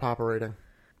trying to pop a rating.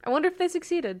 I wonder if they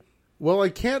succeeded. Well, I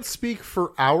can't speak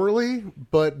for hourly,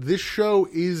 but this show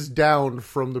is down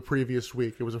from the previous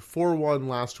week. It was a 4-1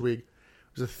 last week.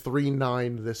 It was a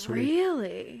 3-9 this week.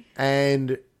 Really?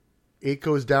 And it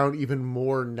goes down even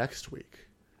more next week.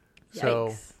 Yikes.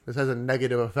 So this has a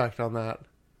negative effect on that.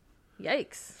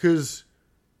 Yikes. Because,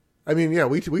 I mean, yeah,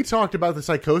 we talked about the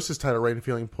Psychosis title reign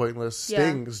feeling pointless.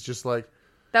 Sting's just like...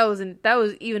 That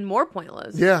was even more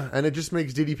pointless. Yeah, and it just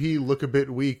makes DDP look a bit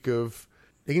weak of...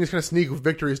 They can just kind of sneak with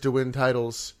victories to win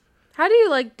titles. How do you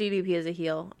like DDP as a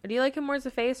heel? Do you like him more as a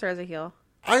face or as a heel?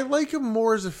 I like him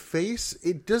more as a face.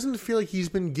 It doesn't feel like he's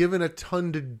been given a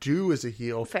ton to do as a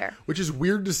heel. Fair. Which is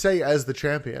weird to say as the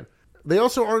champion. They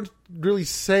also aren't really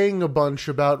saying a bunch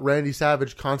about Randy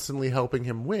Savage constantly helping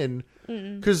him win.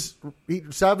 Because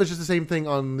Savage does the same thing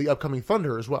on the upcoming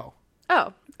Thunder as well.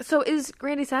 Oh, so is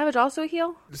Randy Savage also a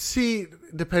heel? See,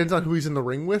 depends on who he's in the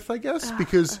ring with, I guess.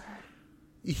 Because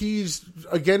he's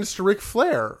against Ric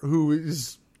Flair, who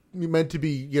is meant to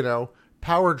be,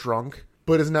 power drunk,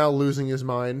 but is now losing his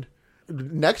mind.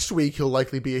 Next week, he'll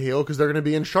likely be a heel because they're going to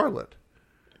be in Charlotte.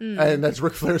 And that's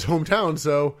Ric Flair's hometown,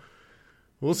 so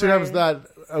we'll see what happens with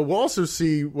that. We'll also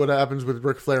see what happens with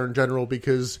Ric Flair in general,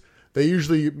 because they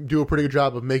usually do a pretty good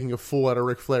job of making a fool out of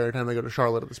Ric Flair every time they go to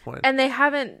Charlotte at this point. And they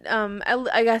haven't,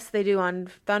 I guess they do on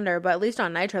Thunder, but at least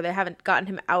on Nitro, they haven't gotten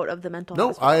him out of the mental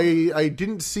hospital. I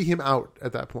didn't see him out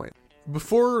at that point.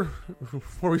 Before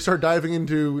we start diving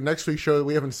into next week's show that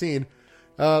we haven't seen,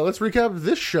 let's recap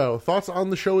this show. Thoughts on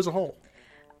the show as a whole?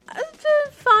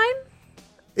 Fine.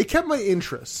 It kept my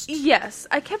interest. Yes.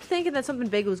 I kept thinking that something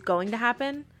big was going to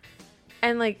happen.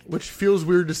 And which feels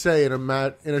weird to say in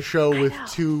a show with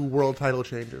 2 world title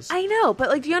changes. I know,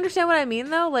 but do you understand what I mean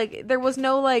though? There was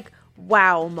no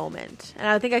wow moment, and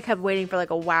I think I kept waiting for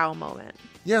a wow moment.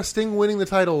 Yeah, Sting winning the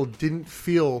title didn't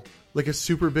feel like a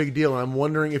super big deal, and I'm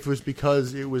wondering if it was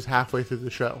because it was halfway through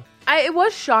the show. It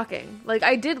was shocking.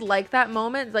 I did like that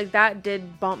moment. That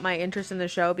did bump my interest in the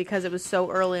show because it was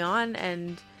so early on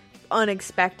and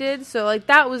unexpected. So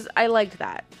I liked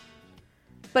that.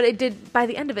 But it did, by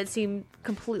the end of it, seem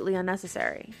completely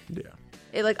unnecessary. Yeah.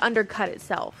 It undercut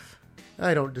itself.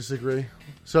 I don't disagree.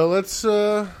 So let's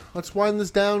wind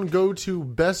this down, go to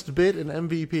best bit and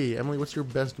MVP. Emily, what's your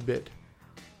best bit?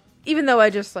 Even though I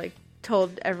just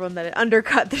told everyone that it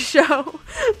undercut the show,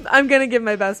 I'm going to give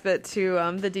my best bit to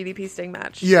the DDP Sting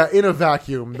match. Yeah, in a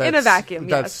vacuum. yes.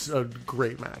 That's a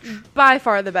great match. By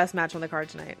far the best match on the card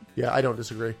tonight. Yeah, I don't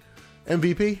disagree.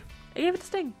 MVP? I gave it to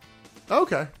Sting.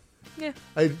 Okay. Yeah.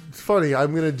 It's funny.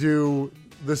 I'm going to do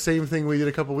the same thing we did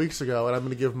a couple weeks ago, and I'm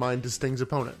going to give mine to Sting's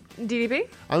opponent. DDP?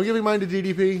 I'm giving mine to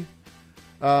DDP.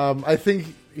 I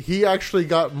think he actually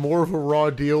got more of a raw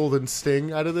deal than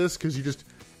Sting out of this because you just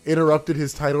interrupted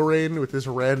his title reign with this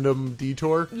random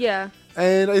detour. Yeah.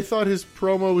 And I thought his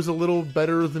promo was a little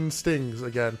better than Sting's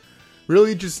again.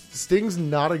 Really, just Sting's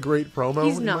not a great promo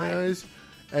He's in not. my eyes.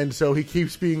 And so he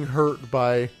keeps being hurt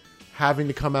by having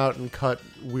to come out and cut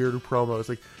weird promos.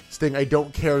 Like, Sting, I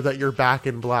don't care that you're back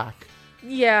in black.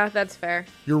 Yeah, that's fair.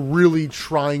 You're really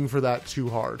trying for that too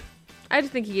hard. I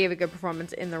just think he gave a good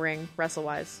performance in the ring,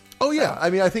 wrestle-wise. Oh, yeah. I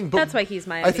mean, I think... That's why he's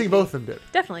my I think MVP. both of them did.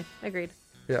 Definitely. Agreed.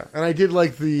 Yeah, and I did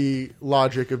like the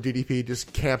logic of DDP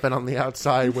just camping on the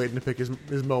outside, waiting to pick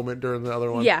his moment during the other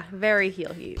one. Yeah, very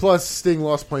heel heat. Plus, Sting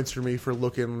lost points for me for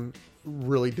looking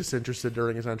really disinterested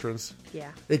during his entrance.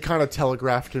 Yeah. It kind of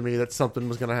telegraphed to me that something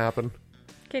was going to happen.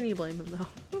 Can you blame him,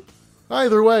 though?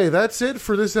 Either way, that's it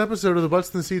for this episode of the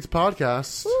Butts in the Seats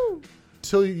podcast. Woo.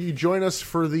 Till you join us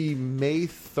for the May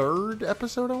 3rd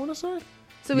episode, I want to say?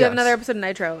 So we have another episode of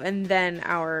Nitro, and then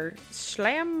our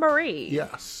Slamboree.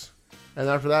 Yes. And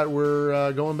after that,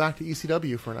 we're going back to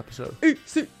ECW for an episode.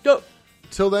 ECW.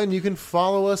 Till then, you can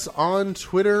follow us on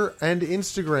Twitter and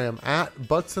Instagram at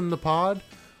Butts in the Pod.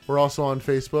 We're also on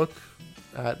Facebook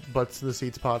at Butts in the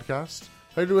Seats Podcast.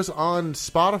 Find us on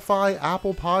Spotify,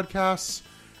 Apple Podcasts,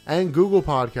 and Google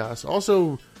Podcasts.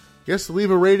 Also, yes,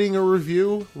 leave a rating or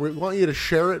review. We want you to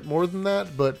share it more than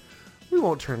that, but we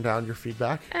won't turn down your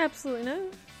feedback. Absolutely not.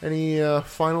 Any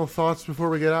final thoughts before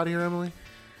we get out of here, Emily?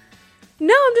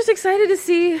 No, I'm just excited to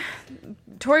see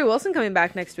Tori Wilson coming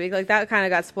back next week. Like, that kind of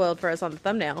got spoiled for us on the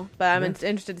thumbnail, but I'm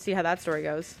interested to see how that story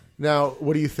goes. Now,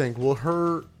 what do you think? Will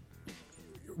her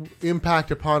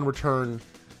impact upon return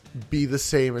be the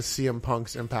same as CM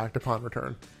Punk's impact upon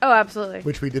return? Oh, absolutely.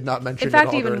 Which we did not mention. In fact,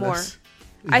 at all even during more. this.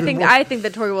 I Even more? think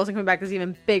that Tori Wilson coming back is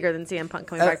even bigger than CM Punk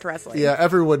coming back to wrestling. Yeah,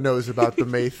 everyone knows about the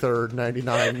May 3rd,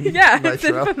 99 Yeah, it's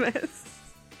Nitro. infamous.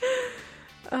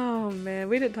 Oh, man.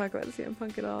 We didn't talk about CM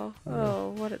Punk at all. Oh,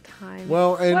 what a time.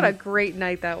 Well, and- what a great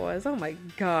night that was. Oh, my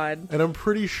God. And I'm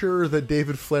pretty sure that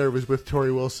David Flair was with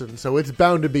Tori Wilson, so it's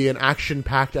bound to be an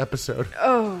action-packed episode.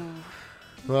 Oh.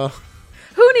 Well,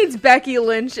 Who needs Becky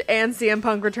Lynch and CM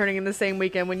Punk returning in the same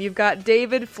weekend when you've got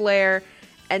David Flair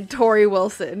and Tori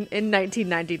Wilson in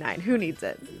 1999? Who needs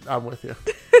it? I'm with you.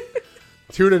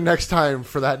 Tune in next time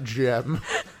for that gem.